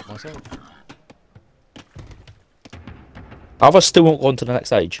doing that myself. Have I still not gone to the next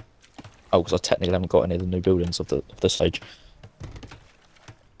stage? Oh, because I technically haven't got any of the new buildings of the stage.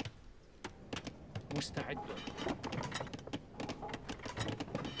 مستعد.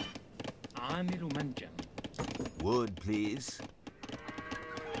 عامل منجم. Wood, please.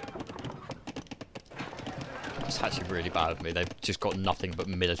 It's actually really bad of me. They've just got nothing but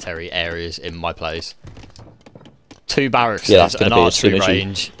military areas in my place. 2 barracks, Yeah, that's gonna an be as soon archery as you-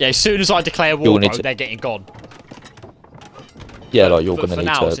 range. Yeah, as soon as I declare war, You'll need bro, to- they're getting gone. Yeah, like you're But going to for need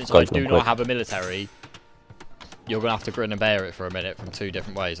now, to since go I for do them not quick. have a military, you're going to have to grin and bear it for a minute from 2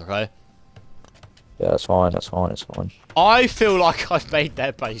 different ways, okay? Yeah, that's fine, that's fine, that's fine. I feel like I've made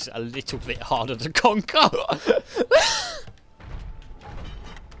their base a little bit harder to conquer.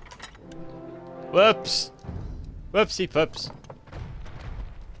 Whoops. Whoopsie poops.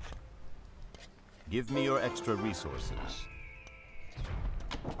 Give me your extra resources.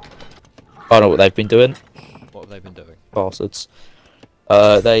 I know what they've been doing, What have they been doing? bastards.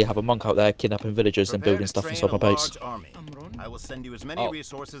 They have a monk out there kidnapping villagers and Prepare building to stuff train inside my a base. large army. أمر I will send you as many Oh.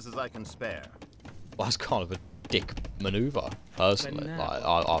 resources as I can spare. Well, that's kind of a dick maneuver, personally. Like,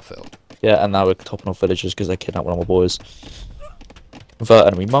 I feel. Yeah, and now we're topping off villagers because they kidnapped one of my boys. Convert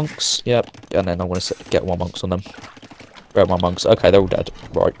enemy monks, yep, and then I'm going to get more monks on them. Where are my monks? Okay, they're all dead.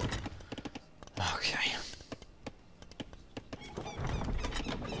 Right. Okay.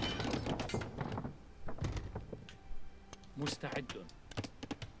 مستعد.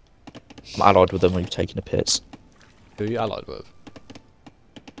 I'm allied with them when you've taken the pits. Who are you allied with?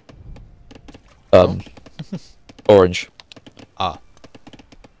 Orange. Ah.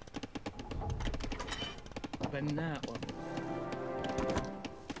 بناء.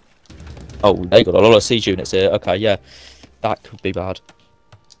 Oh, they got a lot of siege units here. Okay, yeah. That could be bad.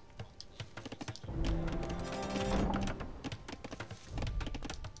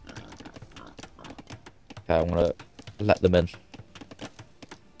 Okay, I'm gonna let them in.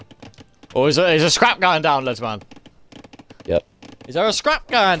 Oh, is there a scrap going down, lads, man? Yep. Is there a scrap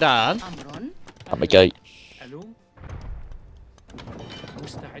going down? أمر At my gate. ألو.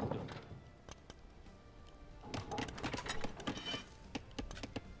 مستعد.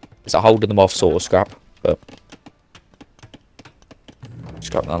 It's a holding them off sort of scrap, but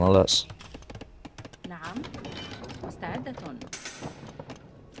scrap nonetheless. نعم مستعدة.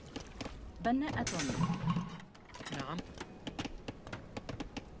 بناءة. نعم.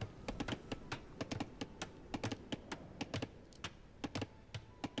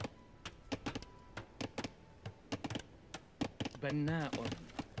 بناء.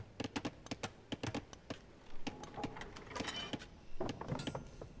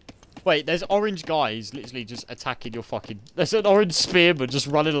 Wait, there's orange guys literally just attacking your fucking... There's an orange spearman just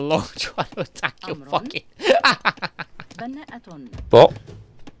running along trying to attack your Amron. fucking... بناءة. What?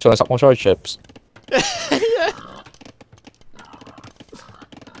 Trying to attack my side ships?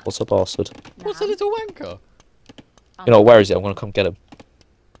 What's a bastard? What's a little wanker? You know, where is he? I'm gonna come get him.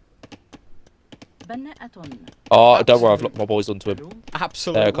 بناءة. Oh, don't worry, I've locked my boys onto him. ألو.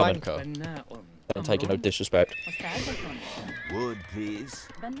 Absolute coming. wanker. بناء. Don't take no أمر. disrespect. مستعدة. Wood, please.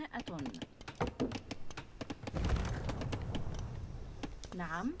 بناءة.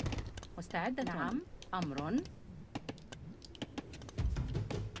 نعم مستعدة. نعم أمر.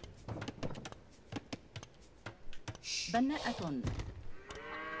 بناءة.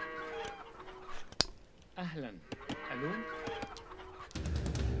 أهلا. ألو.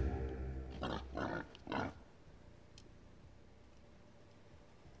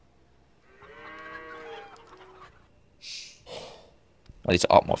 I need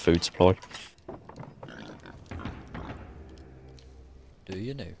to up my food supply. Do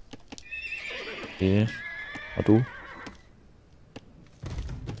you know? Yeah, I do.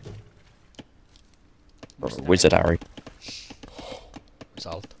 Wizard Harry.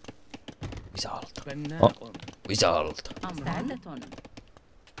 Result. Result. بناء. Result. مستعدة.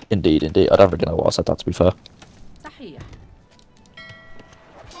 Indeed, indeed. I don't really know why I said that, to be fair. صحيح.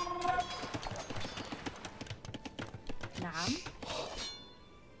 نعم.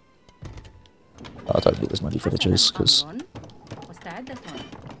 I don't think there's many villagers, because أمر. مستعدة.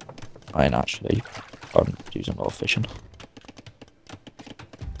 I ain't actually. I'm using a lot of fishing.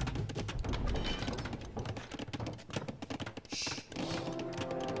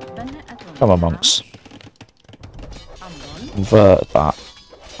 بناءة. Come on, monks. أمر. Convert that.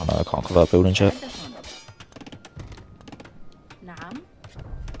 I know I can't convert buildings yet. مستعدة. نعم.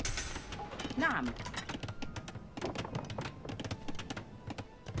 نعم.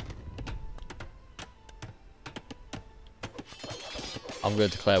 I'm going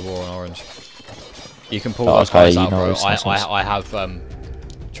to declare war on Orange. You can pull Oh, those okay, guys you out, know, bro. it's nice. I have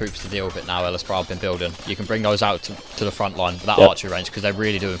troops to deal with it now, Ellis, bro. I've been building. You can bring those out to the front line, that Yep. archery range, because they're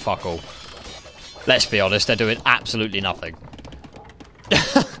really doing fuck all. Let's be honest, they're doing absolutely nothing.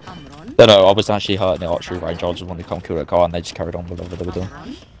 أمر. No, I was actually hurting the archery range. I just wanted to come kill that guy, and they just carried on with whatever they were doing.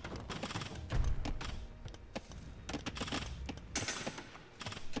 أمر.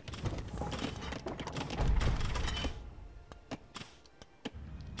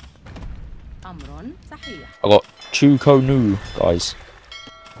 أمر صحيح. I got Chuko Nu, guys.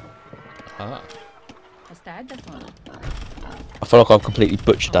 Ah. مستعدة. I feel like I've completely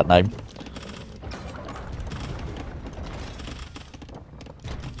butchered that name.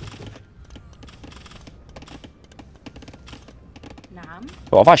 نعم.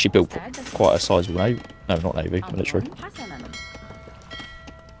 Well, I've actually built مستعدة. quite a sizable navy. No, not navy, أمر military. حسنا.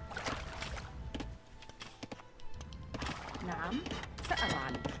 نعم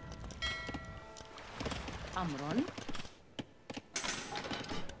سأفعل. أمر.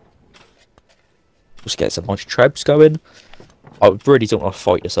 Just get some nice trebs going. I really don't want to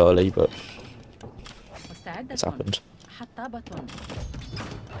fight this early, but مستعدة. it's happened. حطابة.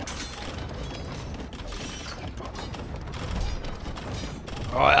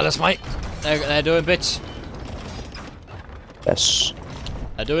 Alright, Alice, mate. They're doing bits. Yes.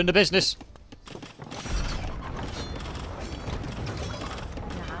 They're doing the business.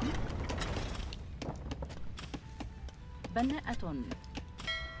 نعم. بناءة.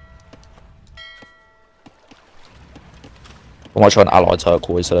 I might try and ally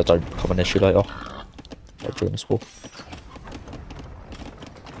turquoise so they don't become an issue later. Like during this war.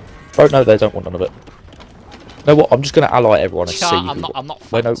 Oh no, they don't want none of it. You know what? I'm just going to ally everyone and Chat, see. I'm not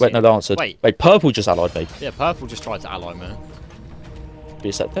Wait, no, fancying- they answered. Wait. Purple just allied me. Yeah, purple just tried to ally me. Do you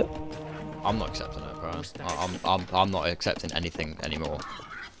accept it? I'm not accepting it, bro. I'm not accepting anything anymore.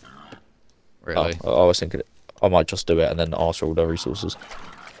 Really. Oh, I was thinking I might just do it and then ask for all the resources.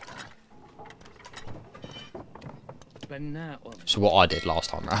 بناء. So what I did last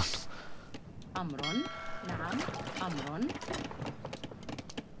time round. أمر. نعم. أمر.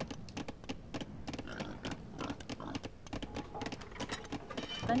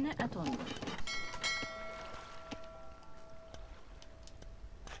 بناءة.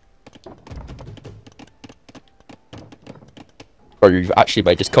 Bro, you've actually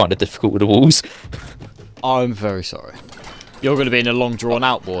made this kind of difficult with the walls. I'm very sorry. You're going to be in a long drawn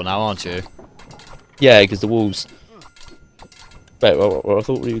out war now, aren't you? Yeah, because the walls. Wait, well, I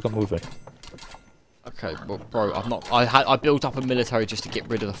thought you were going with me. Okay, well, bro, I've not. I built up a military just to get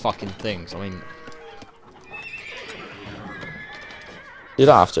rid of the fucking things. I mean, You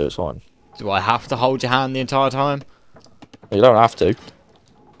don't have to, it's fine. do I have to hold your hand the entire time? You don't have to.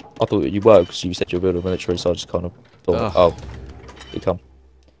 I thought you were because you said you were building a military, so I just kind of thought, Ugh. oh, you come.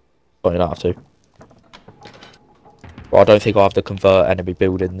 Fine, you don't have to. But I don't think I have to convert enemy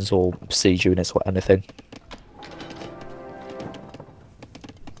buildings or siege units or anything.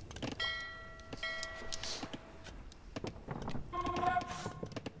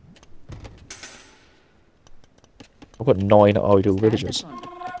 I've got 9 idle villagers.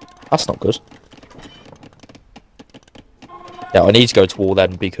 That's not good. Yeah, I need to go to war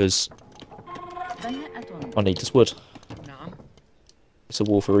then because بناءة. I need this wood. نعم. It's a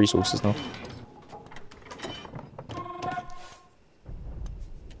war for resources now.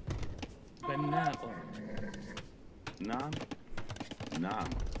 بناء. نعم. نعم.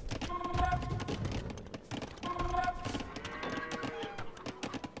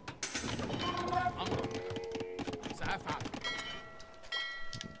 سأفعل.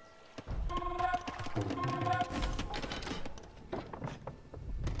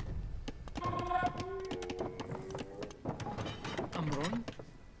 أمر.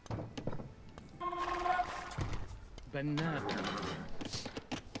 بناء.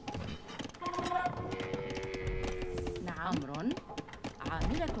 نعم. أمر.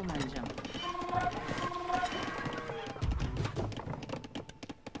 عاملة منجم.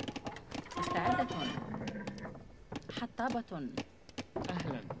 مستعدة. حطابة.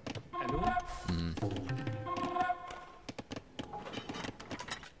 أهلا. ألو.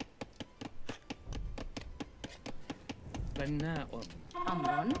 بناء.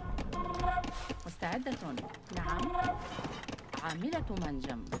 أمر. مستعدة. نعم. عاملة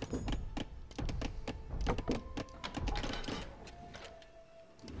منجم.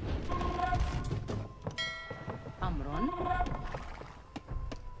 أمر.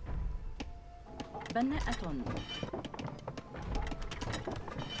 بناءة.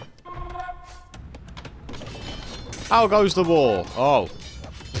 How goes the war? Oh.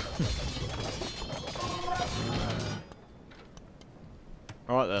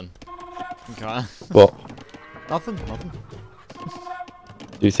 Alright then. Okay. What? Nothing. Do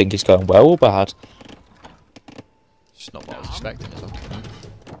you think it's going well or bad? Just not what I was expecting, is it?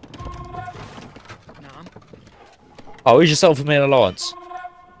 نعم. Oh, who's yourself and me an alliance?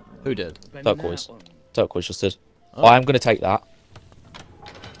 Who did? Turquoise. بناء. Turquoise just did. Oh. I'm going to take that.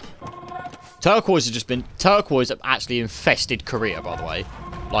 Turquoise has just been. Turquoise have actually infested Korea, by the way.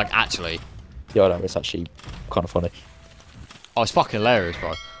 Like, actually. Yeah, I know, it's actually kind of funny. Oh, it's fucking hilarious,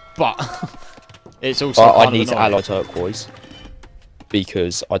 bro. But. It's also. I kind of need to annoying. ally Turquoise.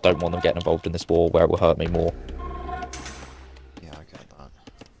 Because I don't want them getting involved in this war where it will hurt me more. Yeah, I get that.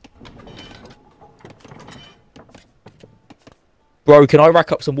 Bro, can I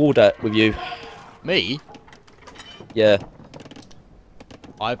rack up some war debt with you? Me? Yeah.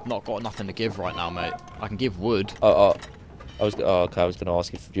 I've not got nothing to give right now, mate. I can give wood. Okay, I was going to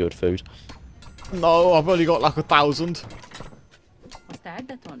ask if you had food. No, I've only got like 1,000.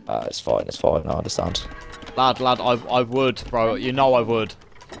 مستعدة. It's fine, I understand. Lad, I would, bro. You know I would.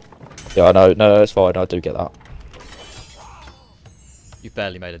 Yeah, I know, no, it's fine, I do get that. You've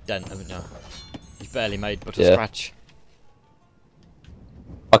barely made a dent, haven't you? You've barely made but a scratch.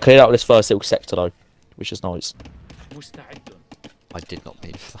 I cleared out this first little sector though, which is nice. مستعد. I did not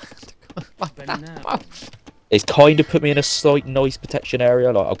mean for that. بناء. It's kind of put me in a slight noise protection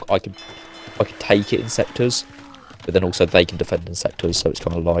area, like I can take it in sectors, but then also they can defend in sectors, so it's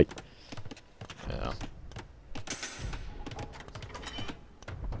kind of like... Yeah.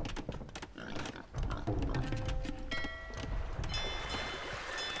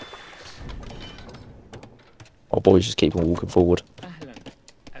 Our boys just keep on walking forward. أهلا.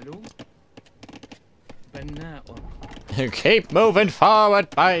 ألو. بناء. Keep moving forward,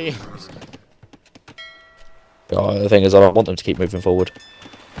 bye. The thing is, I don't want them to keep moving forward.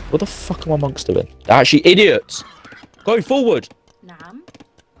 What the fuck are my monks doing? They're actually idiots! Go forward! نعم.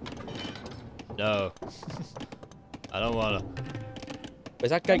 No. I don't wanna.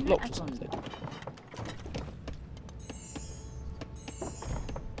 Is that gate locked or something?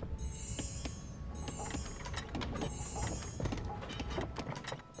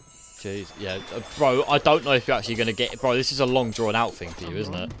 Jeez, yeah, bro, I don't know if you're actually gonna get it. Bro, this is a long drawn out thing for you,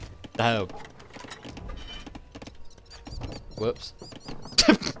 isn't it? Damn. Whoops.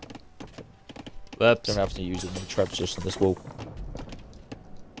 Whoops. Don't have to use them traps just on this wall.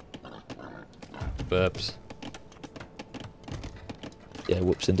 Whoops. Yeah,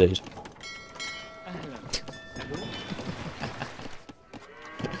 whoops indeed. أهلا. ألو.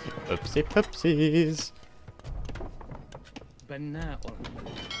 Whoopsie poopsies. بناء.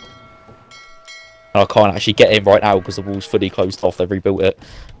 I can't actually get in right now because the wall's fully closed off. They've rebuilt it.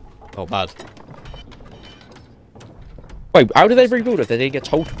 Oh, bad. Wait, how did they rebuild it? They didn't get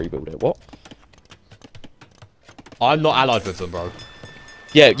told to rebuild it. What? I'm not allied with them, bro.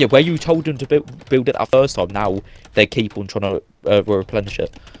 Yeah, where you told them to build it that first time, now they keep on trying to replenish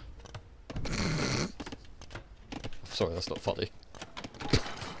it. Sorry, that's not funny.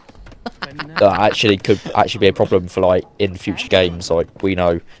 بناء. That actually could actually be a problem for like in future games. Like we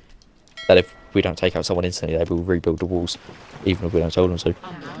know that if we don't take out someone instantly, they will rebuild the walls, even if we don't tell them to.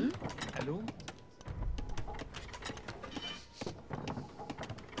 أمر. ألو.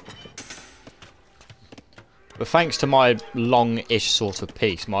 But thanks to my long-ish sort of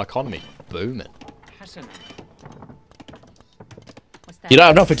peace, my economy booming. حسنا. You don't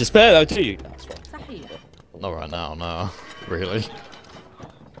have nothing to spare though, do you? That's fine. صحيح. Not right now, no. Really.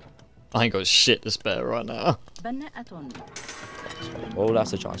 I ain't got shit to spare right now. بناءة. Well,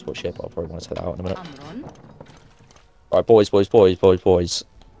 that's a transport ship. I'll probably want to take that out in a minute. أمر. Right, boys.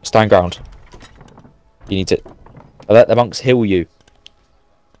 Stand ground. You need to let the monks heal you.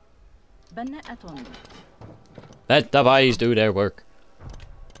 بناءة. Let the boys do their work.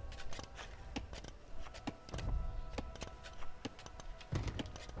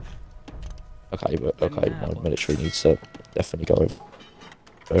 Okay, my military needs to definitely go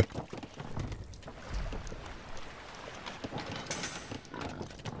over.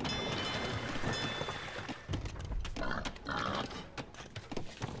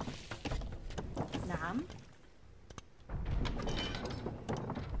 نعم.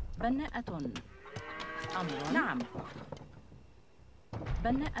 بناءة. أمر. نعم.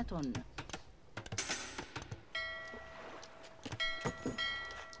 بناءة.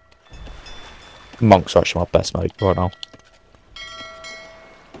 Monks are actually my best mate right now.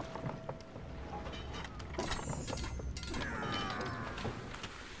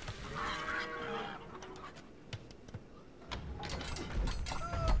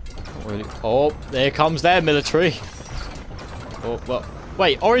 Really? Oh, there comes their military. Oh, well,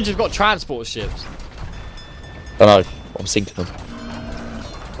 wait, Orange have got transport ships. I know, I'm sinking them.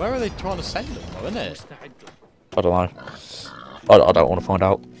 Where are they trying to send them, though, isn't it? مستعد. I don't know. I don't want to find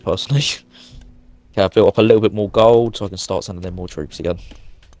out, personally. Okay, I've built up a little bit more gold so I can start sending in more troops again.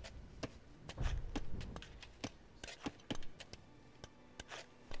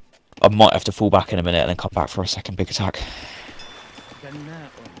 I might have to fall back in a minute and then come back for a second big attack. بناء.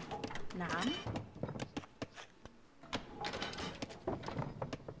 نعم.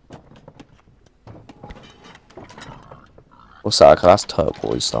 What's that? Okay, that's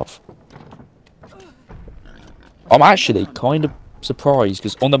turquoise stuff. I'm actually kind of surprised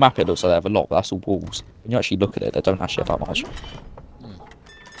because on the map it looks like they have a lot, but that's all walls. When you actually look at it, they don't actually have that much.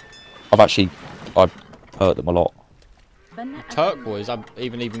 I've hurt them a lot. بناءة. Turquoise, I've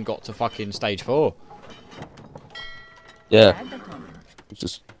even got to fucking stage 4. Yeah, مستعدة.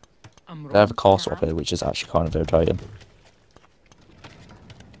 Just أمر they have a castle up نعم. here, which is actually kind of irritating.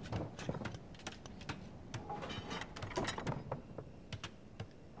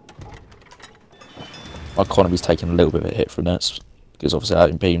 My economy's taking a little bit of a hit from this because obviously I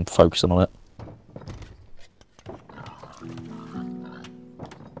haven't been focusing on it.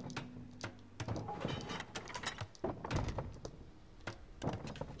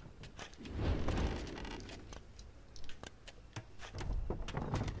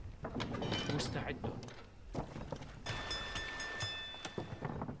 مستعد.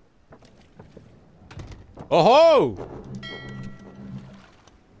 Oh ho!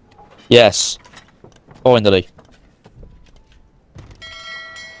 Yes, finally.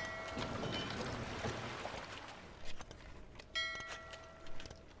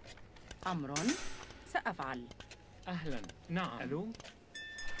 أمر سأفعل. أهلا. نعم. ألو.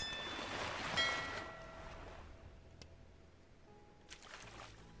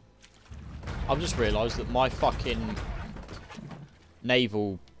 I've just realised that my fucking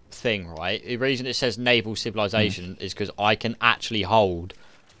naval thing, right? The reason it says naval civilization is because I can actually hold.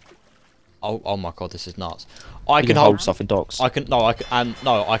 Oh my god, this is nuts! I You can hold hold. stuff in docks. I can I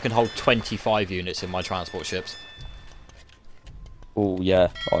can hold 25 units in my transport ships. Oh yeah,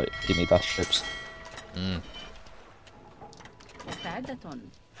 right, give me that ships. مستعدة.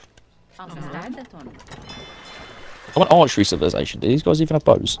 مستعدة. I'm an archery civilization. Do these guys even have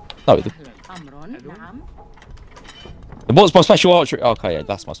bows? No. أهلا. أمر ألو. نعم. What's my special archery? Okay, yeah,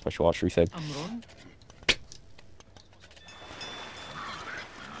 that's my special archery thing. أمر.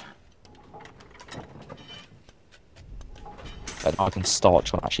 And I can start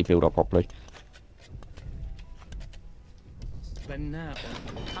trying to actually build up properly. بناء.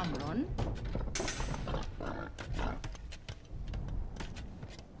 أمر.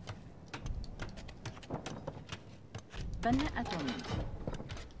 بناءة.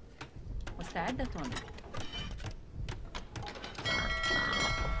 مستعدة.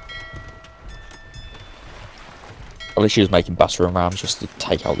 At least she was making battering rams just to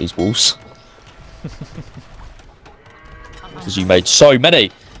take out these walls. Because you made so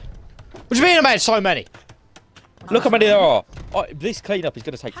many! What do you mean I made so many? Look how many there are! Oh, this cleanup is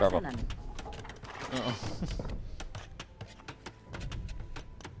going to take forever. حسنا.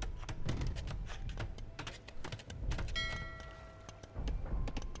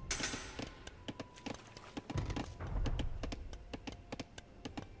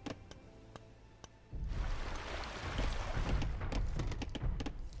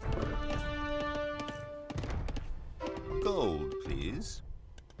 Gold, please.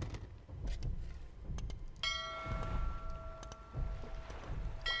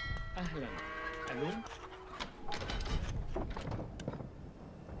 أهلا. ألو.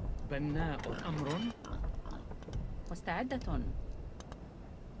 بناء. أمر. مستعدة.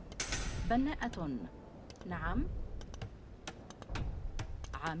 بناءة. نعم.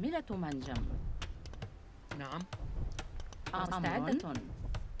 عاملة منجم. نعم. مستعدة.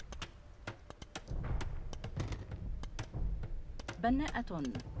 بناءة.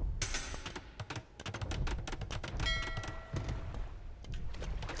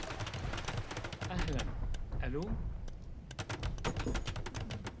 أهلا. ألو.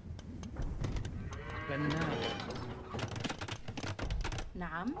 بناء.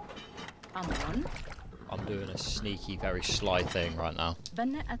 نعم. أمر. I'm doing a sneaky, very sly thing right now.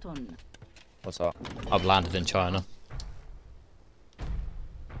 بناءة. What's that? I've landed in China.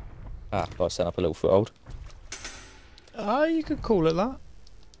 Ah, I set up a little foothold. You could call it that.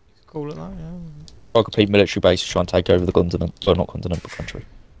 You could call it that, yeah. A complete military base to try and take over the continent. Well, not continent, but country.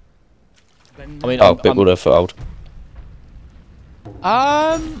 بناء. I mean, Oh, bit with a foothold.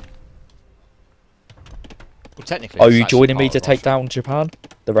 Well, technically. Are it's you actually joining me part to of take Russia. down Japan?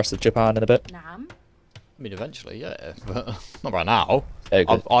 The rest of Japan in a bit? نعم. I mean, eventually, yeah, but not right now. Yeah,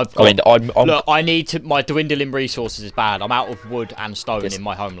 good. I've I mean, got, I'm look, I need to. My dwindling resources is bad. I'm out of wood and stone Yes. in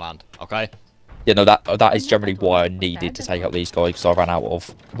my homeland. Okay. you know, that is generally why I needed to take out these guys, because I ran out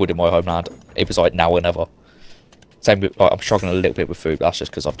of wood in my homeland. It was like now or never. Same with, like, I'm struggling a little bit with food, but that's just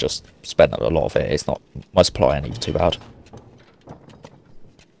because I've just spent a lot of it. It's not, my supply ain't even too bad.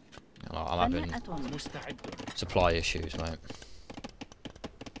 I'm having بناءة. مستعد. supply issues, mate.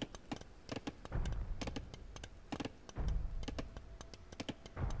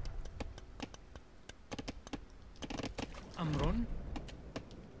 أمر.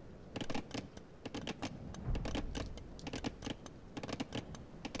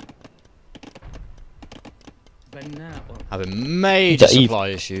 بناء. Having major The eve- supply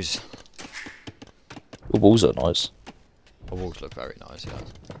issues. The walls are nice. The walls look very nice, yeah.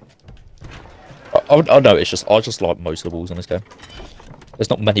 I know, it's just, I just like most of the walls in this game. There's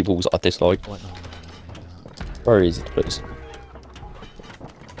not many walls I dislike. Wait, no. Very easy to please.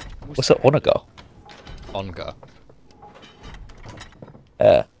 What's that, Onaga? Onga.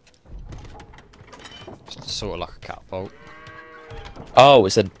 Yeah. It's sort of like a catapult. Oh,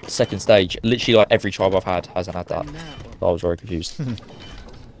 it's a second stage. Literally, like every tribe I've had hasn't had that. I was very confused.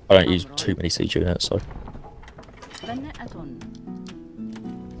 I don't use too many siege units, so. بناءة.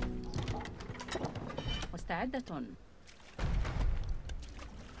 مستعدة.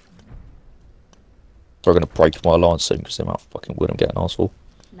 They're gonna break my alliance soon because the amount of fucking wood I'm getting asked for.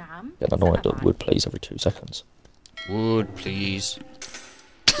 نعم. Getting annoyed that wood plays every 2 seconds. Wood, please.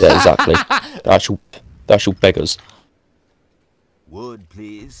 Yeah, exactly. the actual beggars. Wood,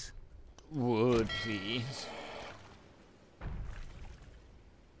 please. Wood, please.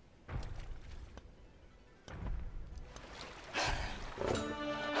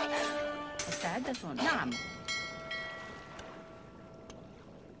 مستعدة. نعم.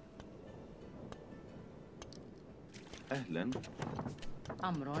 أهلا.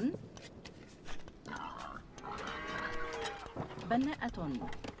 أمر. بناءة.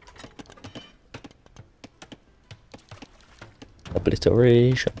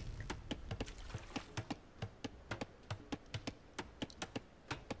 Obliteration.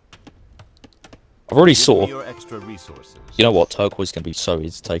 I've already Give me saw. your extra resources. You know what? Turquoise is going to be so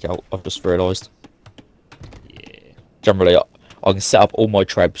easy to take out. I've just realised. Yeah. Generally, I can set up all my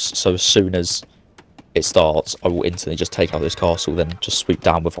trebs so as soon as it starts, I will instantly just take out this castle, then just sweep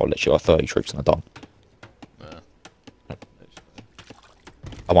down with literally like 30 troops and I'm done. Yeah.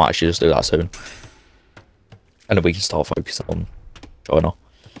 I might actually just do that soon. And then we can start focusing on China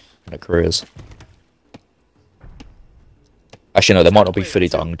and their careers. Actually, no, they might not be fully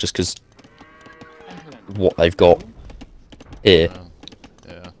done just because what they've got here.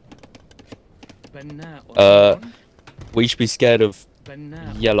 Yeah. بناء. We should be scared of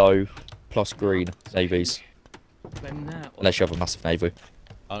بناء. yellow plus green navies, بناء. unless you have a massive navy.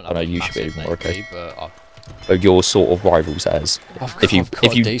 I know you should be massive more okay. navy, but But your sort of rivals as. I've got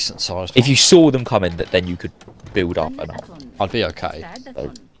a decent size. If you saw them coming, then you could build up enough. بناءة. I'd be okay.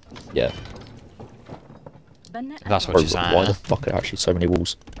 مستعدة. Yeah. بناءة. That's what Bro, you're saying. why the fuck are there actually so many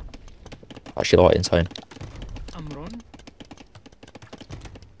walls? Actually, like insane. أمر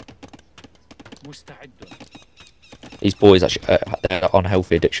مستعد. These boys actually they're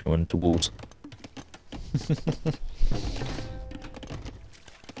unhealthy addiction to walls.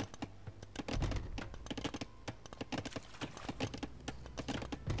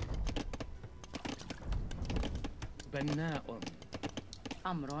 بناء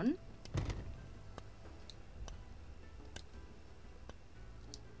أمر.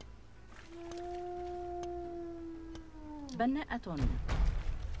 بناءة.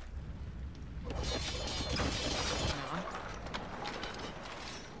 نعم.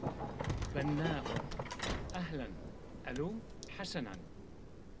 بناء. أهلا. ألو. حسنا.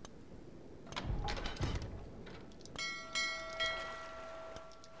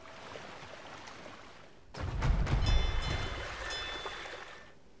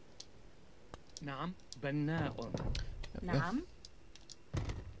 نعم. بناء. نعم.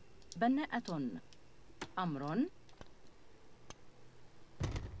 بناءة. أمر.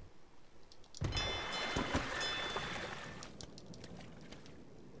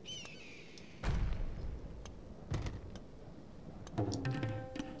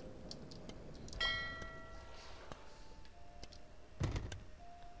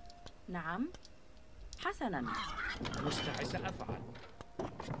 نعم. حسنا. مستعد. سأفعل.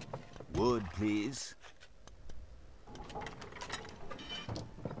 Wood, please.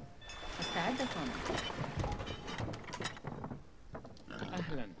 مستعدة.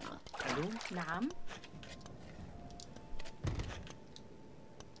 أهلا. ألو. نعم.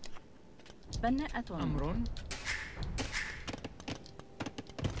 بناءة. أمر.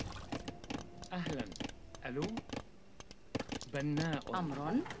 أهلا. ألو. بناء.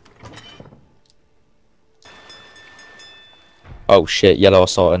 أمر. Oh shit, yellow are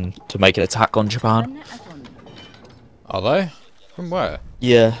starting to make an attack on Japan. بناءة. Are they? From where?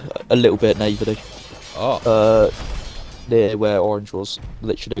 Yeah, a little bit navally. Oh. Near where orange was.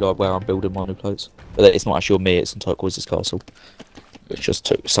 Literally like where I'm building my new plates. But it's not actually on me, it's on Turquoise's castle. Which just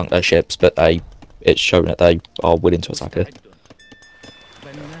sunk their ships, but it's shown that they are willing to attack it. مستعد.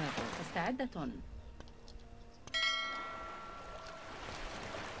 بناء. مستعدة.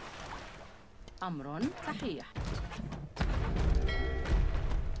 أمر صحيح.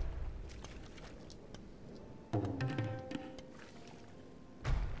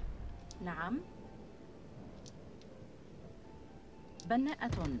 نعم.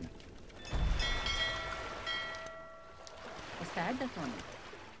 بناءة. مستعدة.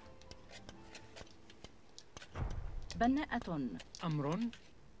 بناءة. أمر.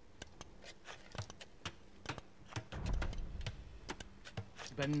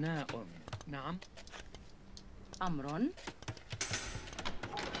 بناء. نعم. أمر.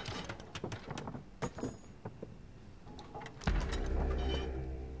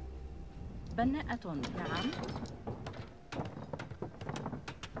 بناءة. نعم.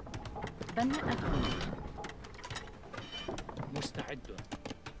 بناءة. مستعد.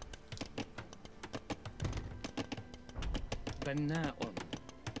 بناء.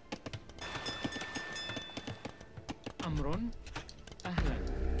 أمر. أهلا.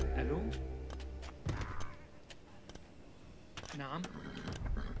 ألو. نعم.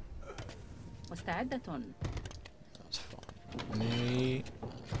 مستعدة. That's fine. Me.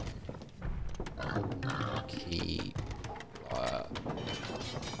 Keep.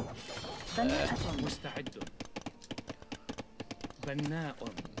 بناءة. مستعد. بناء.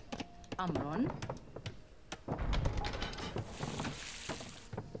 أمر.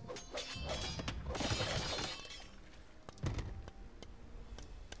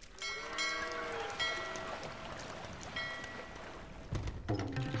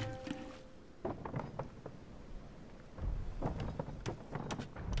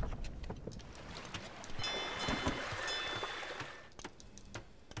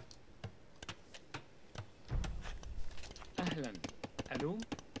 أهلا. ألو.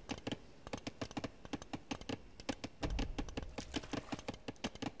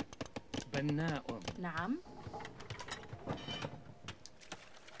 بناء. نعم.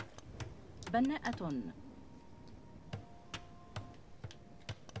 بناءة.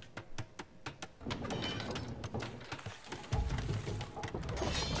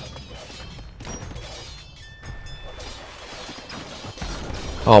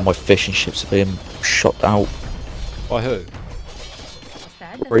 Oh, my fishing ships are being shot out. By who?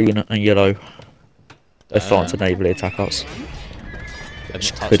 مستعدة. Green and yellow. They're starting to navally attack us. They've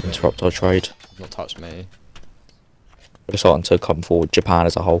Just not could touched me. interrupt our trade. They've not touched me. They're starting to come forward. Japan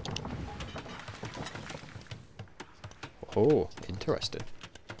as a whole. Oh, interesting.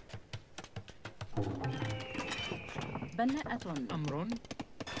 بناءة. أمر.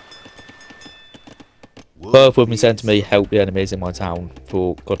 Purple have been sent to me, help the enemies in my town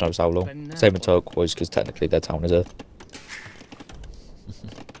for God knows how long. Same with Turquoise, because technically their town is a...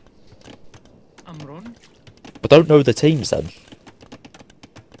 أمر. I don't know the teams then.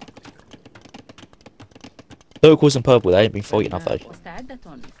 Turquoise and Purple, they ain't been fighting, have they? مستعدة.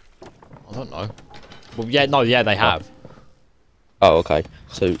 I don't know. Well, yeah, no, yeah, they have. Oh, okay.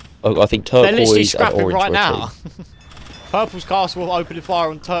 So, I think They're literally Turquoise and scrapping Orange right were a now. team. Purple's castle will open fire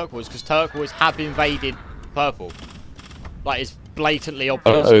on Turquoise because Turquoise have invaded Purple. Like, it's blatantly I don't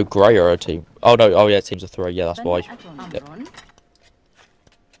obvious. know, Grey are a team. Oh no, oh yeah, teams of 3, yeah, that's why. بناءة. Yep. أمر.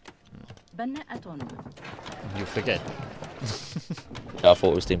 بناءة. You forget. Yeah, I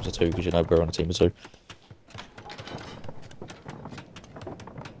thought it was teams of 2, because you know we're on a team of 2.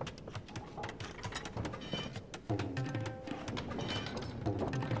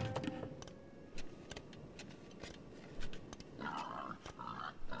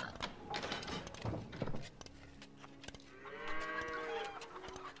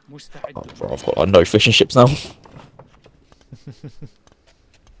 مستعد. Oh, bro, I've got like, no fishing ships now.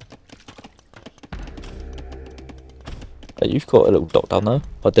 Hey, you've got a little dot down there.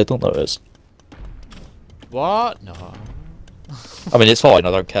 I did not notice. What? No. I mean, it's fine,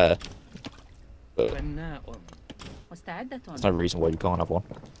 I don't care. But بناء. مستعدة. there's no reason why you can't have one.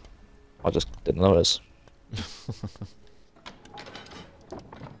 I just didn't notice.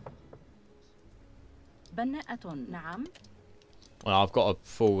 بناءة. نعم. Well, I've got a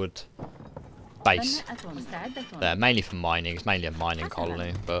forward base بناءة. مستعدة. there, mainly for mining. It's mainly a mining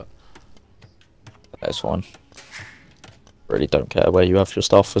colony, but That's fine. Really don't care where you have your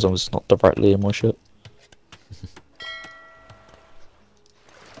stuff as long as it's not directly in my ship.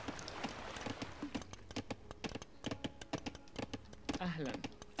 أهلا.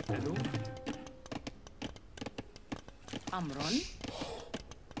 ألو. أمر.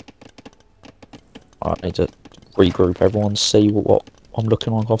 I need to regroup everyone, see what I'm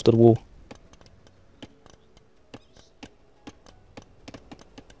looking like after the war.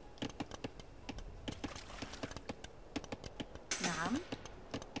 نعم.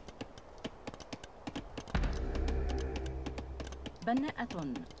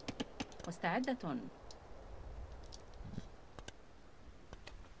 بناءة. مستعدة.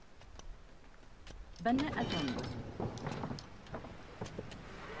 بناءة.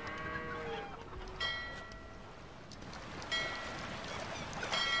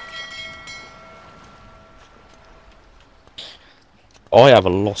 I have a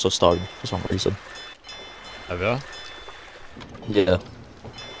lot of stone for some reason. Over. Yeah.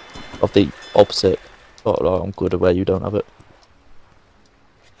 Of the opposite. But like, I'm good at where you don't have it.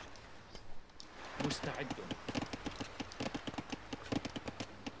 مستعد.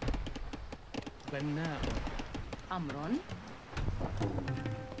 بناء. أمر.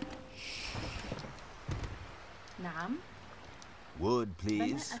 نعم. Wood,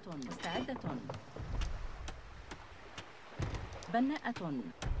 please. بناءة مستعدة. بناءة.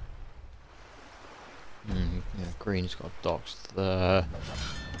 Yeah, green's got docks. The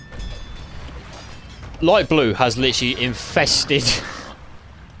light blue has literally infested.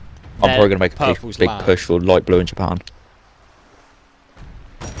 I'm probably gonna make a Purple's big land. push for light blue in Japan.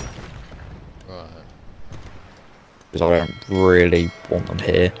 Right. Because I don't really want them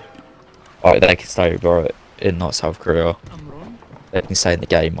here. Like, they can stay over in like South Korea. أمر. They can stay in the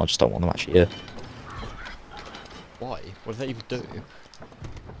game, I just don't want them actually here. Why? What do they even do?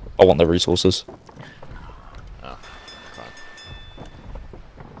 I want the resources. Oh, crap.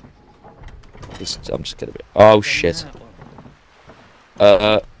 I'm just gonna be. Oh shit.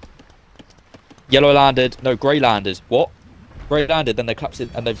 Yellow landed. No, grey landed. What? Grey landed, then they collapsed in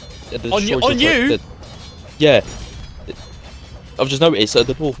and they've On you? Yeah. I've just noticed at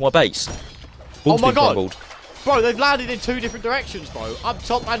the north of my base. Oh Wall's my been god! crumbled. Bro, they've landed in 2 different directions, bro. Up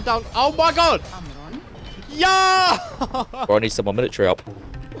top and down. Oh my god! أمر. Yeah! Bro, I need some more military up.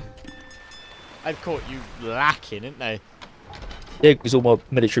 They've caught you lacking, haven't they? Yeah, because all my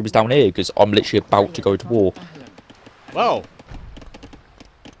military was down here, because I'm literally about to go to war. أهلا. Well,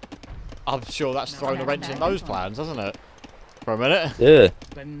 I'm sure that's thrown a wrench in those plans, hasn't it? For a minute. Yeah.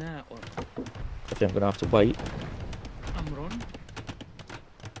 بناء. I think I'm gonna have to wait. أمر.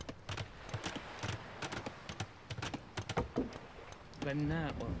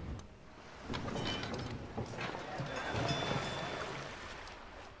 بناء.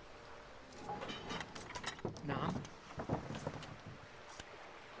 نعم.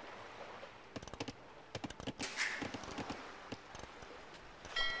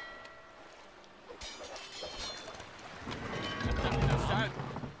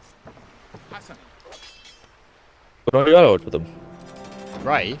 حسنا. But are you allied with them?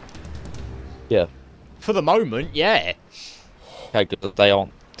 Ray? Yeah. For the moment, yeah. Okay, because they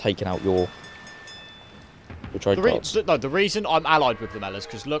aren't taking out your trade cards. The reason I'm allied with them, Ellis,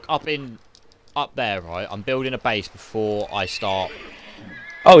 because look up there, right? I'm building a base before I start.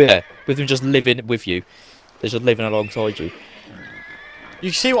 Oh yeah, with them just living with you. They're just living alongside you.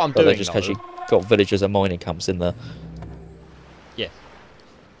 You see what I'm So doing, they just though? actually got villagers and mining camps in there. Yeah.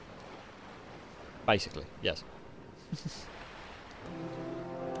 Basically, yes.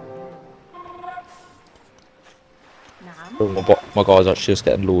 نعم. But my guys are actually just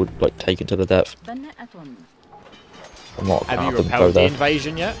getting lured, like taken to the depth. بناءة. I'm not Have gonna you have them go repelled the there.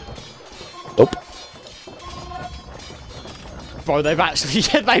 invasion yet? Nope. Bro, they've actually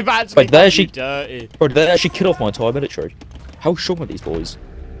Wait, done they you actually- dirty. Bro, they actually killed off my entire military. How strong are these boys?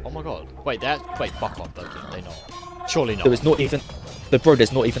 Oh my god. Wait, fuck off, they're not. Surely not. There was not even, bro,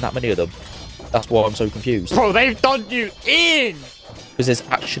 there's not even that many of them. That's why I'm so confused. Bro, they've done you in! Because there's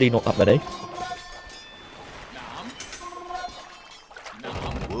actually not that many.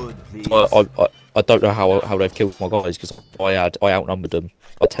 Wood, please. I don't know how they've killed my guys because I outnumbered them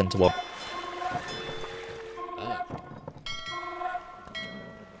by 10 to 1.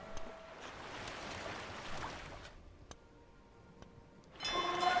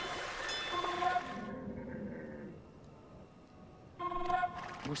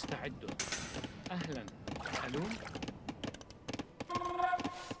 مستعد. أهلا. ألو.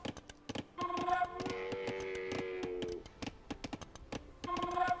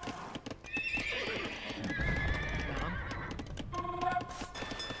 نعم.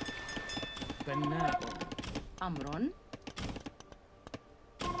 بناء. أمر.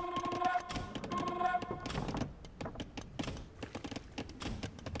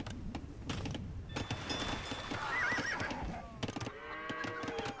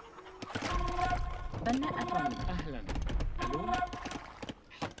 بناءة. أهلا. ألو.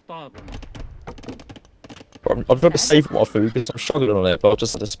 حطاب. I've never saved my food because I'm struggling on it, but I've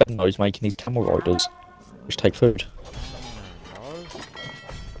just had to spend those making these camel riders, which take food.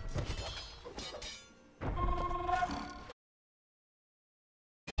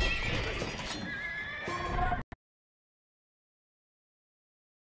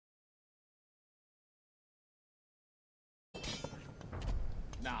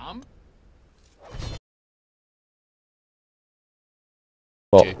 نعم.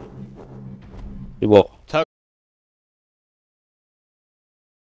 What? What?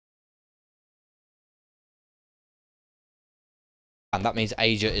 And that means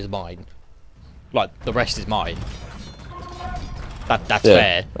Asia is mine. Like, the rest is mine. That's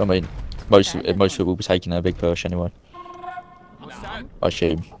fair. I mean, most people will be taking a big push anyway. I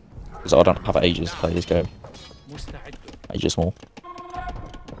assume. Because I don't have ages to play this game. Ages more.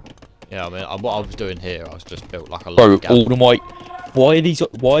 Yeah, I mean, what I was doing here, I was just built like a Bro, log gap. all of my... Why are these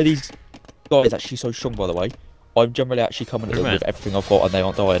guys actually so strong, by the way? I'm generally actually coming at them with everything I've got and they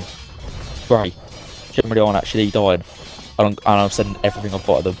aren't dying. Great. Generally aren't actually dying. And I'm sending everything I've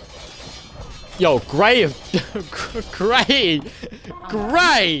got at them. Yo, Gray, Gray,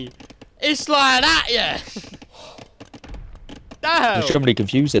 it's like that, yeah. Damn. It's generally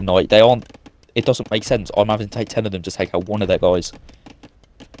confusing, like, they aren't... It doesn't make sense. I'm having to take 10 of them to take out one of their guys.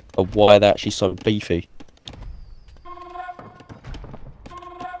 And why are they actually so beefy?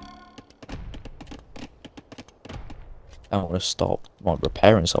 I want to stop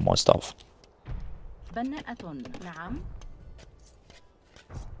repairing some of my stuff. بناءة نعم.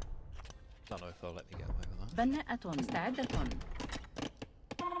 Don't know if they'll let me get away with that. بناءة مستعدة.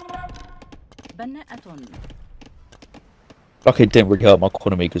 بناءة. Luckily, it didn't really hurt my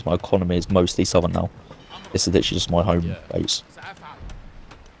economy because my economy is mostly southern now. This is literally just my home base.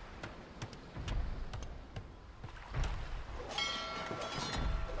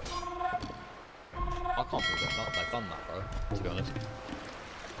 I can't believe they've done that, bro, to be honest.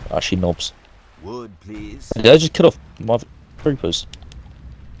 Actually, knobs. Wood, please. Did I just kill off my troopers?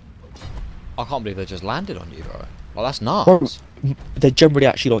 I can't believe they just landed on you, bro. Well, that's Bro, nuts. they're generally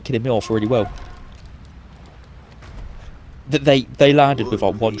actually like killing me off really well. They landed with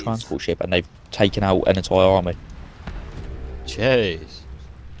like one transport ship and they've taken out an entire army. Jeez.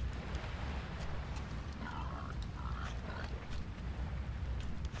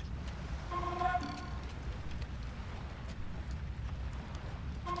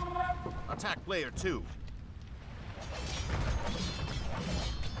 Attack player 2.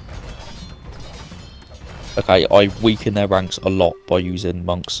 Okay, I weaken their ranks a lot by using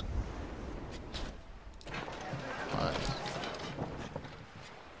monks.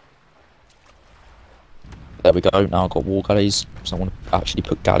 There we go, now I've got war galleys, so I want to actually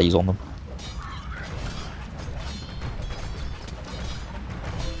put galleys on them.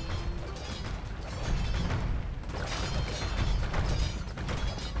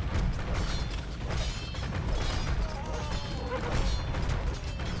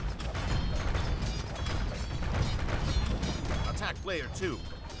 Attack player 2.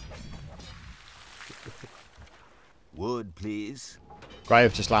 Wood, please. Gray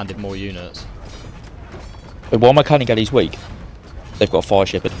have just landed more units. Wait, why are my cannon galleys weak? They've got a fire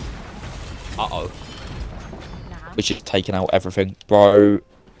ship in, Uh-oh. which is taking out everything. Bro,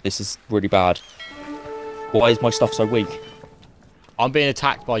 this is really bad. Why is my stuff so weak? I'm being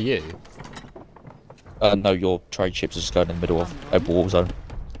attacked by you. No, your trade ships are just going in the middle of a war zone.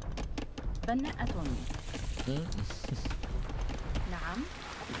 بناءة. نعم.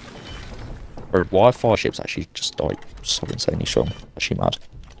 Bro, why are fire ships actually just like so insanely strong? Actually mad.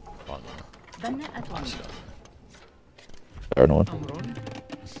 Oh, no. بناءة. Very annoying.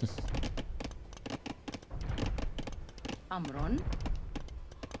 أمر.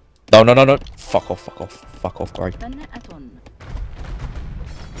 No. Fuck off, Gray. بناءة.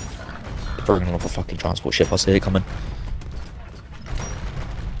 They're bringing another fucking transport ship. I see it coming.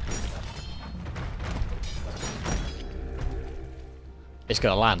 It's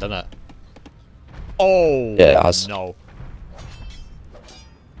gonna land, isn't it? Oh! Yeah, it has. No.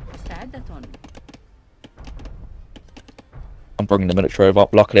 مستعدة. I'm bringing the military over.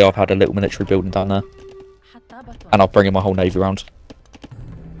 Luckily, I've had a little military building down there. حطابة. And I'm bringing my whole navy around.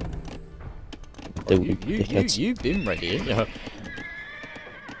 Dickheads. You've been ready, haven't you?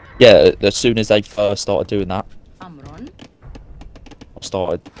 Yeah, as soon as they first started doing that, أمر. I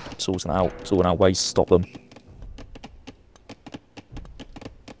started sorting out ways to stop them.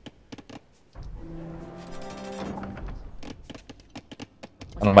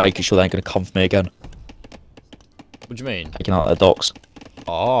 And I'm making sure they ain't going to come for me again. What do you mean? Taking out their docks.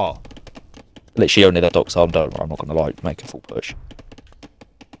 Oh. Literally only their docks are done. I'm not going to like make a full push.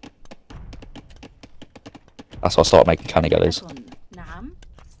 That's why I started making cannon galleys. نعم.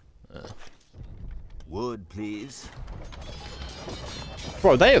 Wood, please.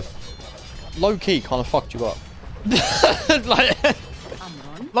 Bro, they have low-key kind of fucked you up. Like,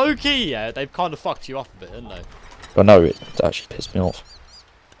 أمر. low-key, yeah, they've kind of fucked you up a bit, haven't they? I know it actually pissed me off.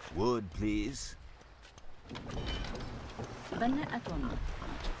 Wood, please. بناءة.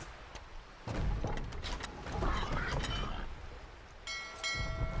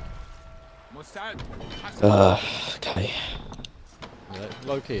 Okay. Yeah,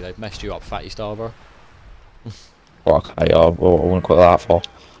 low-key, they've messed you up, fatty star, bro. Okay, I wouldn't go that far.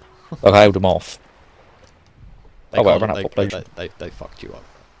 Okay, I held them off. Oh wait, I ran out of population. They fucked you up.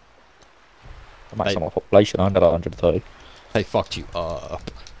 The maximum population, I ended at 130. They fucked you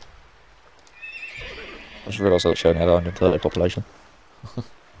up. I just realised I was showing had 130 population.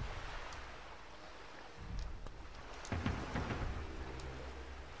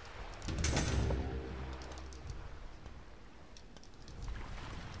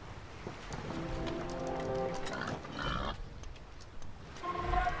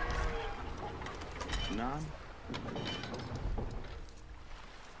 نعم.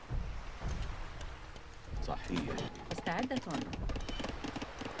 صحيح. مستعدة.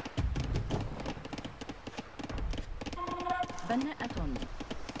 بناءة.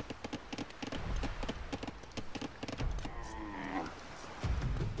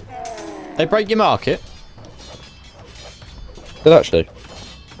 They break your market? Did actually?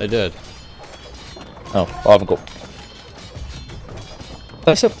 They did. Oh, I haven't got.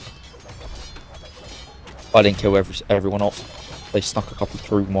 That's it. I didn't kill everyone off. They snuck a couple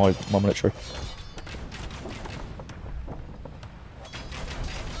through my military.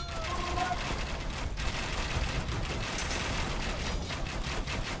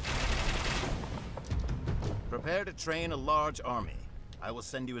 Prepare to train a large army. I will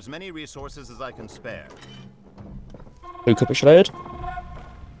send you as many resources as I can spare. Who capitulated?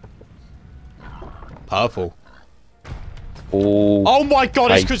 Purple. Oh, Oh my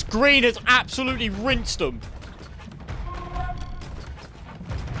god, it's hey. because green has absolutely rinsed them.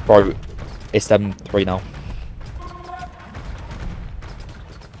 Bro, it's them 3 now.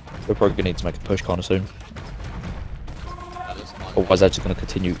 We're probably gonna need to make a push kind of soon. Otherwise, they're just gonna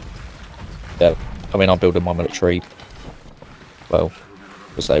continue. Yeah, I mean, I'm building my military. Well,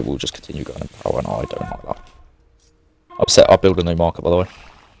 because they will just continue going in power, and I don't like that. I'll build a new market, by the way.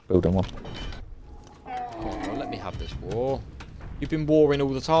 Building one. Oh, let me have this war. You've been warring all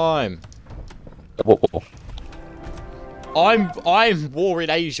the time. What war? I'm warring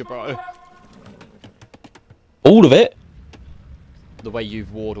Asia, bro. All of it? The way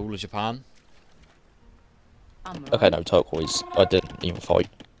you've warred all of Japan. Okay, no, turquoise. I didn't even fight.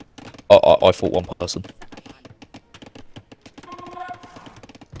 I fought one person.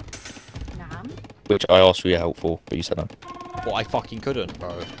 نعم. Which I asked for your help for, but you said no. What, I fucking couldn't,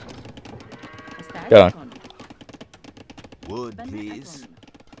 bro. مستعدة. Wood, please.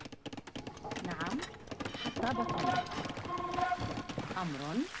 نعم. حطابة.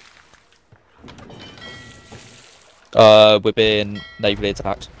 أمر. We're being navally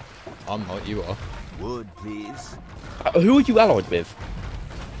attacked. I'm not, you are. Wood, please. Who are you allied with?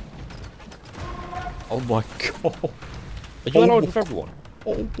 Oh my god. Are you allied with everyone?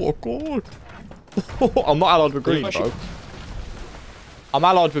 Oh my god. I'm not allied with green, bro. I'm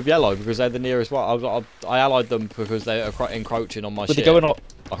allied with yellow because they're the nearest one. I allied them because they're encroaching on my shit. They're going on.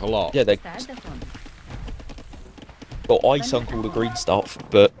 Like a lot. Yeah, they. مستعدة. Well, I sunk all the green stuff,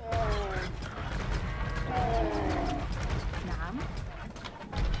 but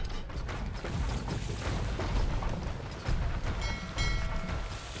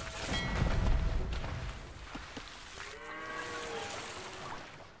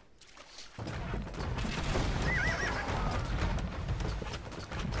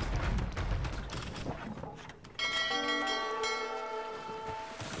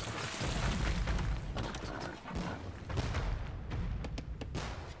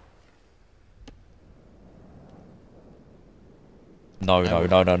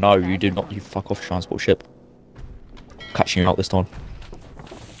نعم. no, you do not, you fuck off transport ship. Catching you out this time.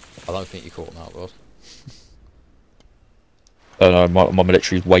 I don't think you caught them out, Rod. No, my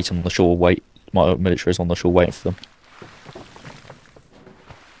military's waiting on the shore, my military is on the shore waiting for them.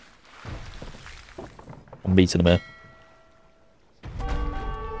 I'm meeting them here.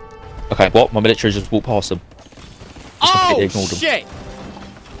 Okay, what? My military just walked past them. Just completely ignored them. Shit!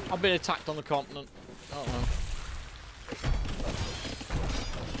 I've been attacked on the continent. Oh no.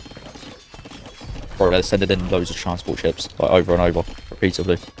 Bro, they're sending in loads of transport ships, like over and over,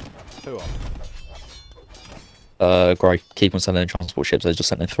 repeatedly. Who are? Grey, keep on sending in transport ships, they just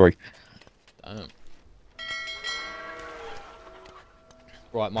sent in 3. Damn.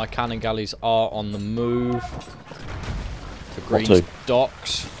 Right, my cannon galleys are on the move. To Green's to?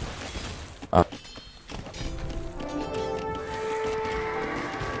 docks. Ah.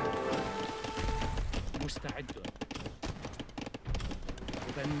 مستعد.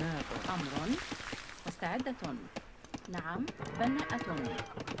 بناء. أمر. مستعدة. نعم. بناءة.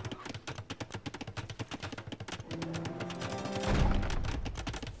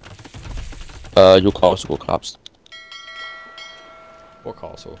 Your castle got collapsed. What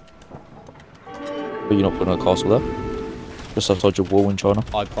castle? But you're not putting a castle there? Just outside your wall in China?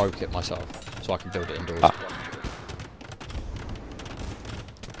 I broke it myself, so I can build it indoors. Ah.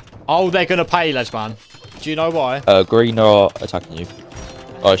 Oh, they're gonna pay, Les man. Do you know why? Green are attacking you.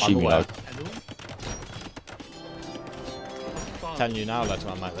 I assume you know. I'm telling you now, Les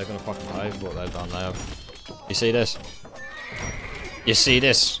man, mate, they're gonna fucking pay for what they've done now. You see this? You see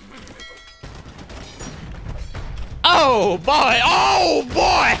this? Oh boy! Oh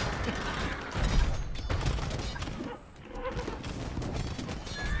boy!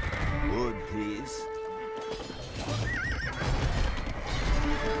 Wood, please.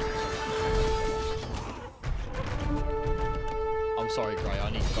 I'm sorry, Gray, I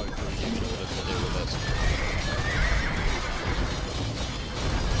need to go through you in order to deal with this.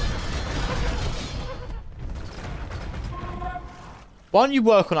 Why don't you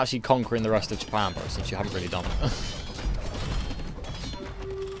work on actually conquering the rest of Japan, bro, since you haven't really done it?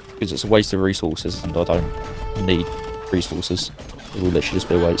 Because it's a waste of resources and I don't need resources. It will literally just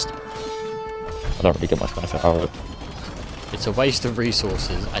be a waste. I don't really get much benefit out of it. It's a waste of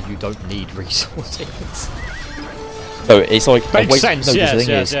resources and you don't need resources. So it's like a Makes waste. sense, No, 'cause yes, the thing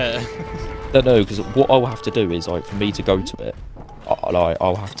yes, is, yeah. no, because what I'll have to do is like for me to go to it,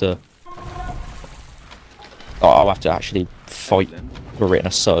 I'll have to actually fight for it in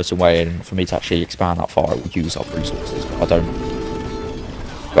a certain way, and for me to actually expand that far, it will use up resources.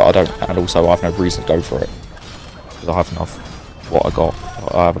 And also I have no reason to go for it because I have enough. What I got,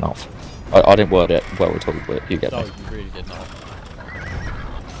 I have enough. I didn't word it well at all, but you get No, me. you really did not.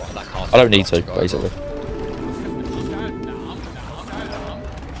 What, that I don't need to, go basically.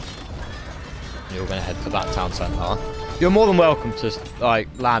 You're going to head for that town centre. You're more than welcome to like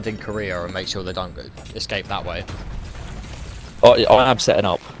land in Korea and make sure they don't escape that way. I am setting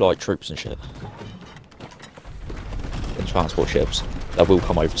up like troops and shit, and transport ships that will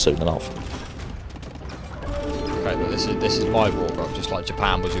come over soon enough. Okay, but this is my war, bro. Just like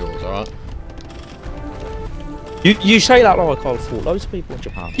Japan was yours, alright? You say that like I fought loads of people in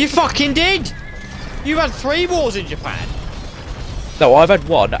Japan. You fucking did! You had 3 wars in Japan! No, I've had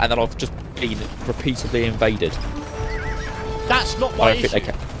one, and then I've just been repeatedly invaded. That's not my I don't think issue.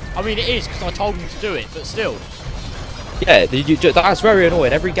 they can. I mean, it is, because I told them to do it, but still. Yeah, that's very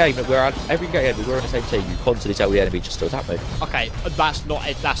annoying. Every game that we're on the same team, you constantly tell the enemy just to attack me. Okay, that's not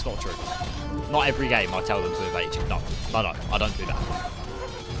true. Not every game I tell them to invade you. No, I don't do that.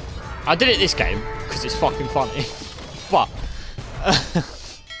 I did it this game, because it's fucking funny. But...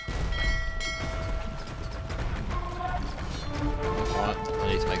 Right, I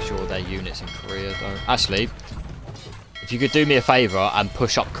need to make sure their units in Korea though. Actually, if you could do me a favour and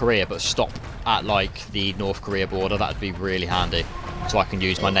push up Korea but stop at like the North Korea border, that'd be really handy. So I can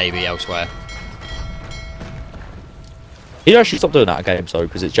use my navy elsewhere. You actually stop doing that in games though,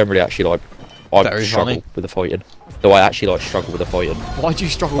 because it's generally actually like I Very struggle funny. with the fighting. Though I actually like struggle with the fighting. Why do you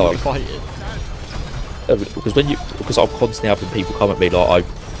struggle with fighting? Because I'm constantly having people come at me like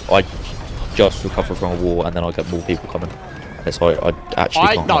I just recover from a war and then I get more people coming. And it's like I actually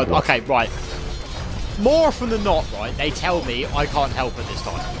can't handle it. Okay, right. More often than not, right, they tell me I can't help at this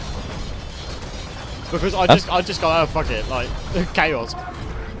time. Because I just go, oh fuck it, like chaos.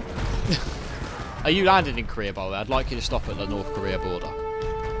 Are you landing in Korea, by the way? I'd like you to stop at the North Korea border.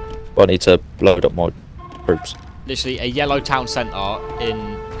 I need to load up my troops. Literally a yellow town centre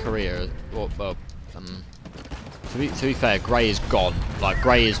in Korea. To be fair, Grey is gone. Like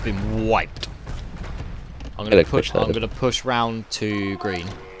Grey has been wiped. I'm gonna push round to green,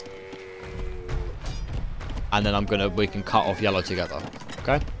 and then we can cut off yellow together.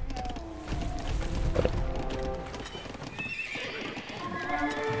 Okay.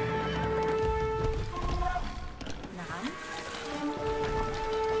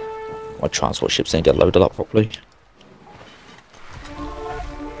 My transport ships didn't get loaded up properly.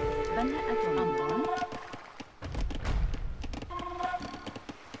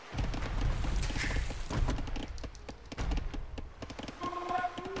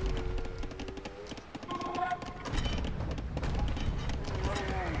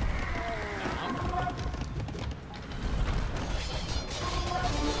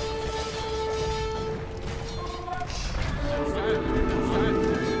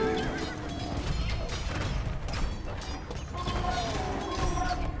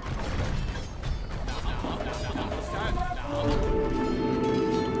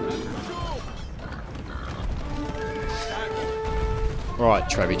 Right,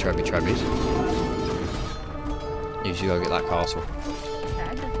 Trebies. Need you go get that castle.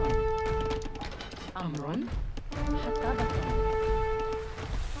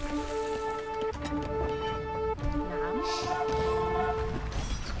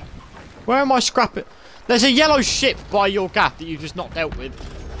 Where am I scrapping? There's a yellow ship by your gap that you've just not dealt with.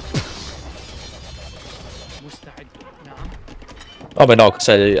 مستعد نعم I mean, I could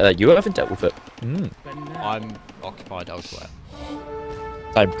say you haven't dealt with it. بناء I'm occupied elsewhere.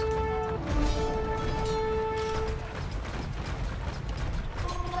 Same.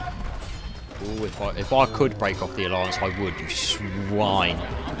 Ooh, if I could break off the alliance, I would, you swine.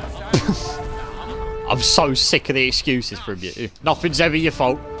 I'm so sick of the excuses from you. Nothing's ever your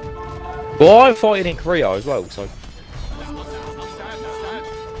fault. Well, I'm fighting in Korea as well, so.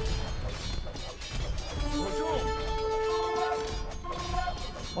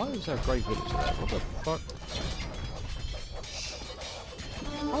 Why is there a great village there? What the fuck?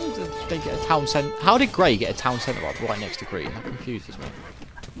 How did they get a town centre? How did Grey get a town centre up right next to Green? That confuses me.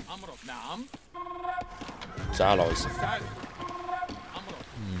 It's allies.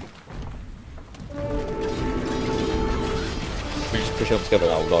 We just push them together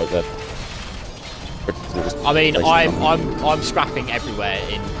now, like that. I mean, I'm scrapping everywhere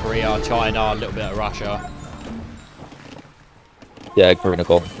in Korea, China, a little bit of Russia. Yeah, Korea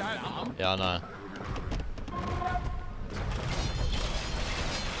gone. Yeah, I know.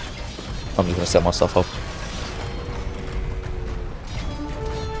 I'm just gonna set my stuff up.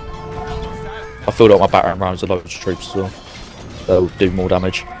 I filled up my battering rams with loads of troops as well. They'll do more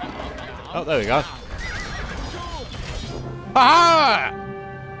damage. Oh, there we go. Aha!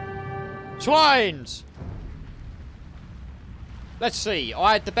 Swines! Let's see,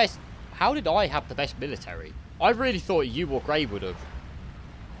 I had the best... How did I have the best military? I really thought you or Grey would have.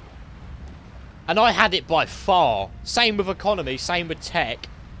 And I had it by far. Same with economy, same with tech,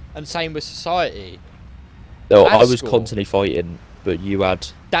 and same with society. No, I was score. constantly fighting, but you had...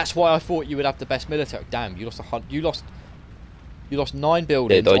 That's why I thought you would have the best military. Damn, you lost You lost 9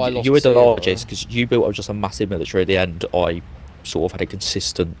 buildings. Yeah, I lost you were the 0. largest because you built up just a massive military. At the end, I sort of had a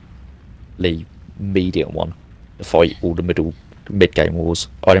consistently medium one to fight all the mid-game wars.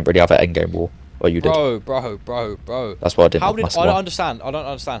 I didn't really have an end-game war. Or you did. Bro. That's why I didn't. How have did massive I don't one. understand? I don't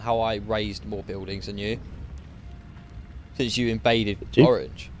understand how I raised more buildings than you. Since you invaded Did you?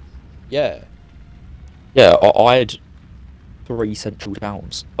 Orange. Yeah. Yeah, I had 3 central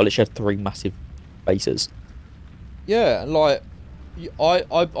towns. I literally had 3 massive bases. Yeah, and like,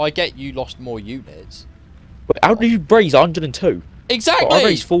 I get you lost more units. But how did you raise 102? Exactly. I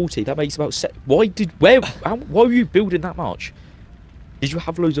raised 40. That makes about why were you building that much? Did you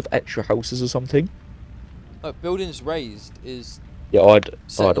have loads of extra houses or something? Buildings raised is Yeah, I had a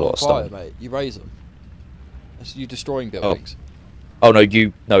set lot on of fire, stone. mate. You raise them. That's you destroying buildings. Oh no,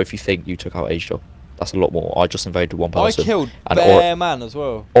 if you think you took out Asia, that's a lot more. I just invaded one person. I killed and Bear Man as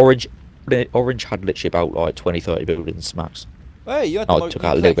well. Orange had literally about like 20-30 buildings max. Hey, you had I the took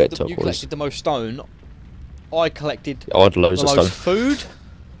out a little bit. You collected the most stone. I collected I had loads the of most stone. food,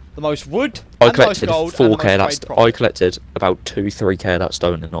 the most wood, I and the most collected gold, and the 4k. most trade I profit. collected about 2-3k that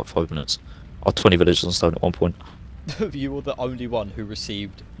stone in like 5 minutes. I had 20 villages on stone at one point. You were the only one who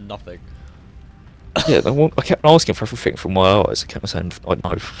received nothing. Yeah, I kept asking for everything from my allies. I kept saying, I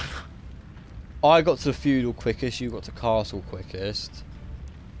know. I got to the feudal quickest. You got to castle quickest.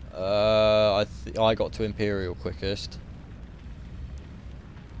 I got to imperial quickest.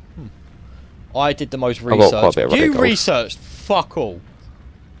 I did the most I got quite a research. bit of red You gold. researched fuck all.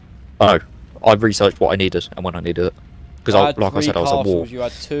 No, I researched what I needed and when I needed it. Because like I said, I was at war. You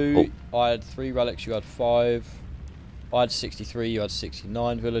had 2. I had 3 relics. You had 5. I had 63. You had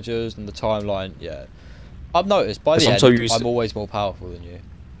 69 villagers. And the timeline, yeah. I've noticed by the I'm end, so used I'm to- always more powerful than you.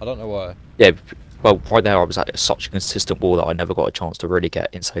 I don't know why. Yeah, well, right there I was at such a consistent war that I never got a chance to really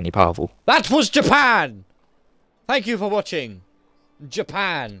get insanely powerful. That was Japan. Thank you for watching.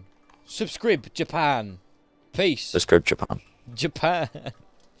 Japan. Subscribe, Japan. Peace. Subscribe Japan. Japan.